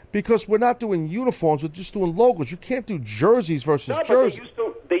mistake. Because we're not doing uniforms, we're just doing logos. You can't do jerseys versus jerseys.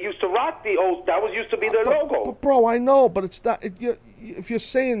 They used to rock the old. That used to be their logo. But bro, I know, but it's not. If you're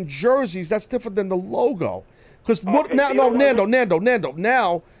saying jerseys, that's different than the logo. Because Nando.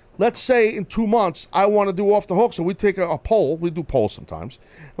 Now, let's say in 2 months I want to do off the hook, so we take a poll. We do polls sometimes.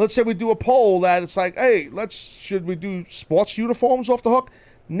 Let's say we do a poll that it's like, hey, should we do sports uniforms off the hook?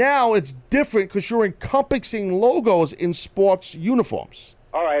 Now it's different because you're encompassing logos in sports uniforms.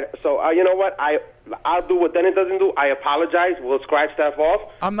 All right, so you know what? I'll do what Dennis doesn't do. I apologize. We'll scratch that off.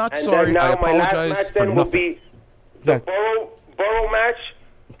 I'm not and sorry. Then now I my last apologize match for then will nothing. be the Borough match,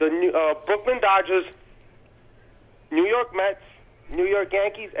 the Brooklyn Dodgers, New York Mets, New York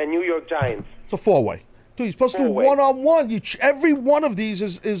Yankees, and New York Giants. It's a 4-way. Dude, you're supposed to do 1-on-1. Every one of these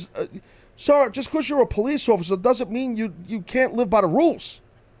is sir, just because you're a police officer doesn't mean you can't live by the rules.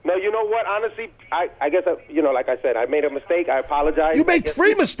 No, you know what? Honestly, I guess, like I said, I made a mistake. I apologize. You made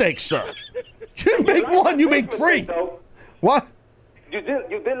 3 mistakes, sir. You didn't make 1. You made 3. What? You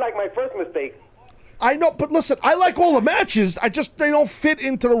did like my first mistake. I know, but listen, I like all the matches. They don't fit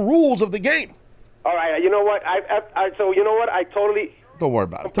into the rules of the game. All right, you know what? I totally... Don't worry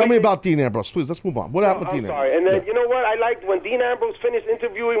about it. Tell me about Dean Ambrose, please. Let's move on. What happened with Dean Ambrose? And then, you know what? I liked when Dean Ambrose finished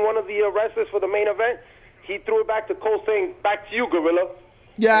interviewing one of the wrestlers for the main event, he threw it back to Cole saying, back to you, Gorilla.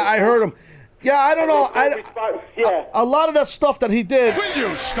 Yeah, I heard him. Yeah, I don't know. A lot of that stuff that he did. Will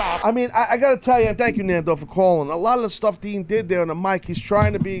you stop? I mean, I got to tell you, and thank you, Nando, for calling. A lot of the stuff Dean did there on the mic, he's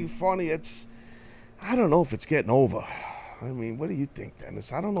trying to be funny. I don't know if it's getting over. I mean, what do you think,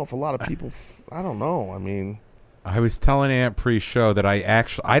 Dennis? I don't know if a lot of people. I don't know. I mean, I was telling Ant pre-show that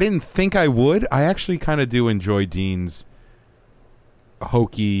I didn't think I would. I actually kind of do enjoy Dean's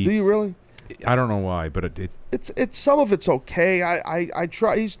hokey. Do you really? I don't know why, but it's some of it's okay. I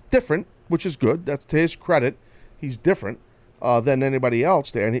try. He's different, which is good. That's to his credit. He's different than anybody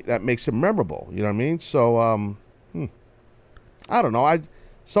else there, and that makes him memorable. You know what I mean? So I don't know.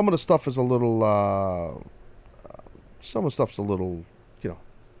 Some of the stuff is a little. Some of the stuff's a little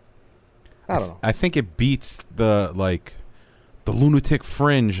I don't know. I think it beats the lunatic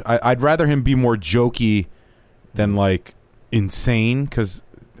fringe. I'd rather him be more jokey than like insane because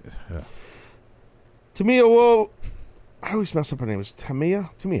Tamia Will. I always mess up her name. It's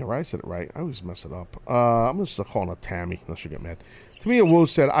Tamia, right? I said it right. I always mess it up. I'm going to start calling her Tammy, unless you get mad. Tamia Wu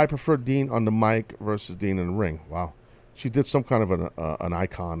said, I prefer Dean on the mic versus Dean in the ring. Wow. She did some kind of an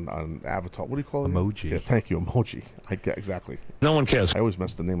icon, an avatar. What do you call it? Emoji. Yeah, thank you, emoji. Exactly. No one cares. I always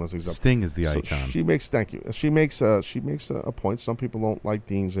mess the name of things up. Sting is the icon. She makes, thank you. She makes a point. Some people don't like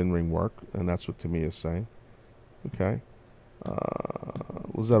Dean's in-ring work, and that's what Tamia is saying. Okay.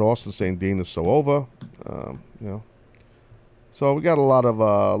 Lizette Austin saying Dean is so over. So we got a lot of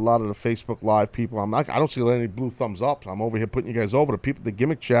the Facebook Live people. I don't see any blue thumbs up. I'm over here putting you guys over. The people, the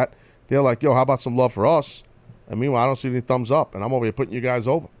gimmick chat, they're like, yo, how about some love for us? And meanwhile, I don't see any thumbs up, and I'm over here putting you guys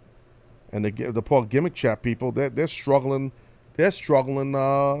over. And the poor gimmick chat people, they're struggling. They're struggling.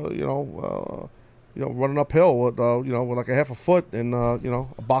 Running uphill with with like a half a foot and a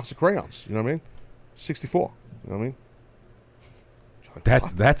box of crayons. You know what I mean? 64. You know what I mean?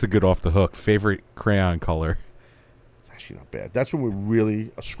 That's a good off the hook. Favorite crayon color. It's actually not bad. That's when we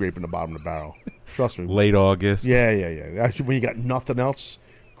really are scraping the bottom of the barrel. Trust me. Late August. Yeah. Actually, when you got nothing else,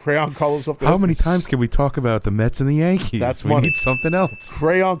 crayon colors off the How hook. many times can we talk about the Mets and the Yankees? That's we money. need something else.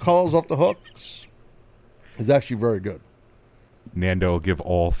 Crayon colors off the hooks is actually very good. Nando will give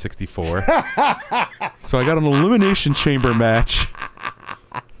all 64. So I got an elimination chamber match.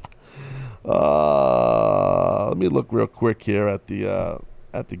 Let me look real quick here at the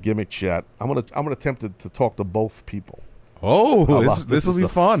gimmick chat. I'm gonna attempt to talk to both people. Oh, this will be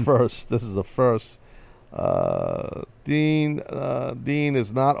fun. This is the first. Dean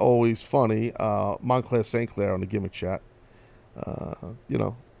is not always funny. Montclair St. Clair on the gimmick chat.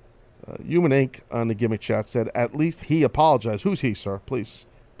 Human Inc. on the gimmick chat said, at least he apologized. Who's he, sir? Please.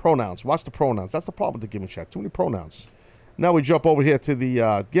 Pronouns. Watch the pronouns. That's the problem with the gimmick chat. Too many pronouns. Now we jump over here to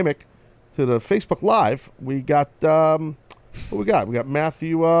the gimmick, to the Facebook Live. We got, what we got? We got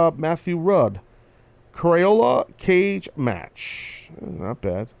Matthew Rudd. Crayola cage match. Not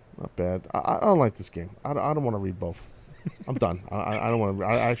bad. I don't like this game. I don't want to read both. I'm done. I don't want to.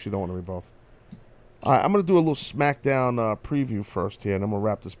 I actually don't want to read both. All right, I'm going to do a little SmackDown preview first here, and I'm going to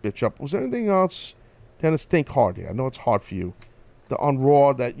wrap this bitch up. Was there anything else, Dennis, think hard here? I know it's hard for you. On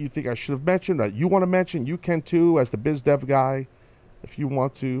Raw that you think I should have mentioned, that you want to mention, you can too, as the biz dev guy, if you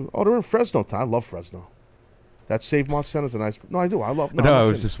want to. Oh, they're in Fresno. I love Fresno. That Save Mart Center is a nice. No, I do. I love. No, it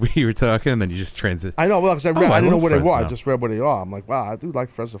was just we were talking, and then you just transit. I know, well, because I didn't know where Fresno. they were. I just read where they are. I'm like, wow, I do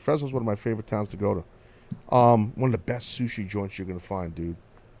like Fresno. Fresno's one of my favorite towns to go to. One of the best sushi joints you're gonna find, dude.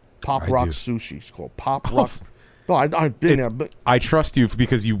 Pop Rock Sushi. It's called Pop Rock. No, I've been there. But I trust you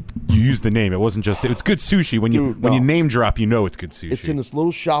because you used the name. It wasn't just. It's good sushi. When you name drop, you know it's good sushi. It's in this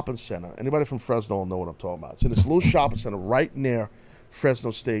little shopping center. Anybody from Fresno will know what I'm talking about. It's in this little shopping center right near Fresno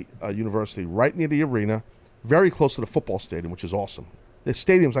State University, right near the arena, very close to the football stadium, which is awesome. The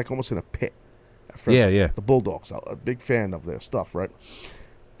stadium's like almost in a pit. At Fresno. Yeah. The Bulldogs. A big fan of their stuff, right?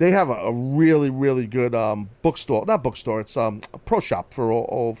 They have a really, really good bookstore. Not bookstore. It's a pro shop for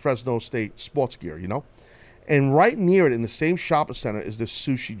all Fresno State sports gear, you know? And right near it in the same shopping center is this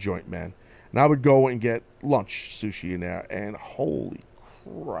sushi joint, man. And I would go and get lunch sushi in there. And holy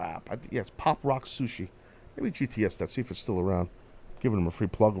crap. It's Pop Rock Sushi. Maybe GTS that. See if it's still around. Giving them a free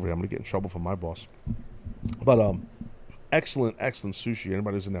plug over here. I'm going to get in trouble from my boss. But excellent sushi.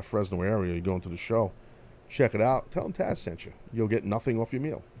 Anybody who's in that Fresno area, you're going to the show, check it out. Tell them Taz sent you. You'll get nothing off your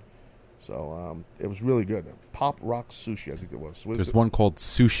meal. So it was really good. Pop Rock Sushi, I think it was. There's one called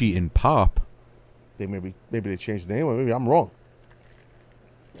Sushi in Pop. They maybe they changed the name, or maybe I'm wrong.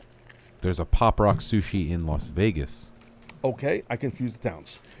 There's a Pop Rock Sushi in Las Vegas. Okay, I confused the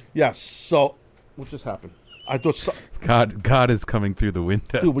towns. Yes. So what just happened? I thought God is coming through the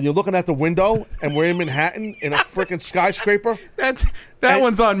window. Dude, when you're looking at the window and we're in Manhattan in a freaking skyscraper, that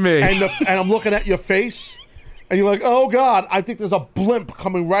one's on me. And I'm looking at your face. And you're like, oh, God, I think there's a blimp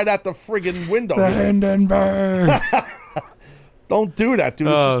coming right at the friggin' window. Hindenburg. Don't do that, dude.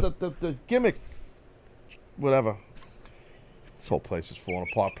 It's just the gimmick. Whatever. This whole place is falling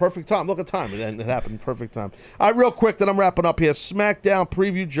apart. Perfect time. Look at time. It happened. Perfect time. All right, real quick, then I'm wrapping up here. SmackDown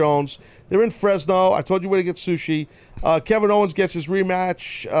Preview Jones. They're in Fresno. I told you where to get sushi. Kevin Owens gets his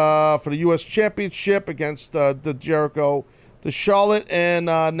rematch for the U.S. Championship against the Jericho. The Charlotte and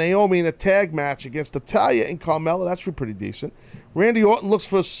Naomi in a tag match against Natalya and Carmella. That's pretty decent. Randy Orton looks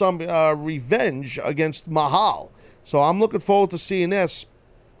for some revenge against Mahal. So I'm looking forward to seeing this.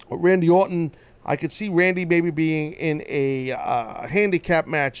 Randy Orton, I could see Randy maybe being in a handicap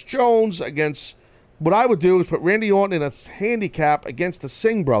match. Jones against what I would do is put Randy Orton in a handicap against the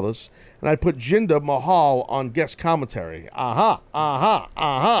Singh brothers, and I'd put Jinder Mahal on guest commentary. That's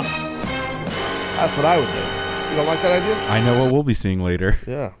what I would do. You don't like that idea? I know what we'll be seeing later.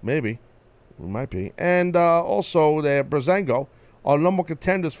 Yeah, maybe. We might be. And also, the Breezango are number one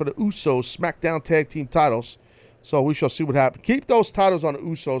contenders for the Usos SmackDown Tag Team titles. So we shall see what happens. Keep those titles on the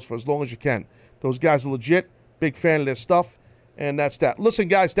Usos for as long as you can. Those guys are legit. Big fan of their stuff. And that's that. Listen,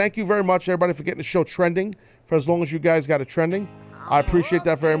 guys, thank you very much, everybody, for getting the show trending for as long as you guys got it trending. I appreciate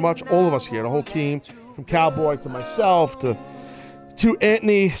that very much. All of us here, the whole team, from Cowboy to myself to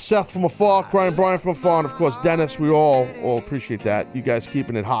Anthony, Seth from afar, Brian from afar, and, of course, Dennis. We all appreciate that. You guys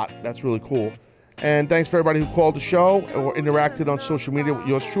keeping it hot. That's really cool. And thanks for everybody who called the show or interacted on social media with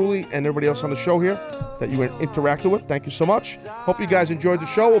yours truly and everybody else on the show here that you interacted with. Thank you so much. Hope you guys enjoyed the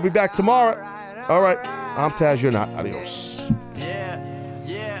show. We'll be back tomorrow. All right. I'm Taz. You're not. Adios.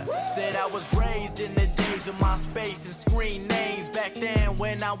 Said I was raised in the days of MySpace and screen names. Back then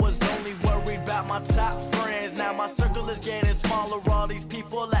when I was only worried about my top friends. Now my circle is getting smaller. All these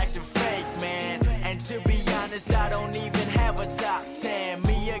people acting fake, man. And to be honest, I don't even have a top 10.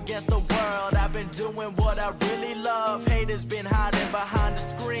 Me against the world. I've been doing what I really love. Haters been hiding behind the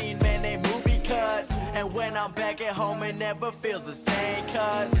screen, man. They movie cuts. And when I'm back at home, it never feels the same.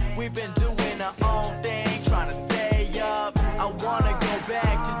 Cause we've been doing our own thing, trying to stay up. I wanna go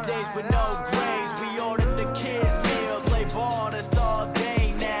back to days with no grades. We ordered the kids meal, play ball, that's all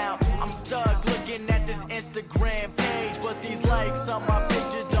day now. I'm stuck looking at this Instagram page, but these likes on my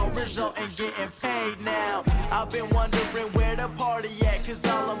picture don't result in getting paid now. I've been wondering where the party at, cause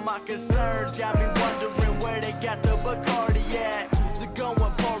all of my concerns got me wondering where they got the Bacardi at. So go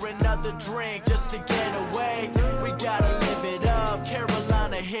and pour another drink just to get away. We gotta live it up,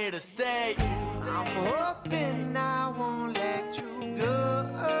 Carolina here to stay. I'm hoping I won't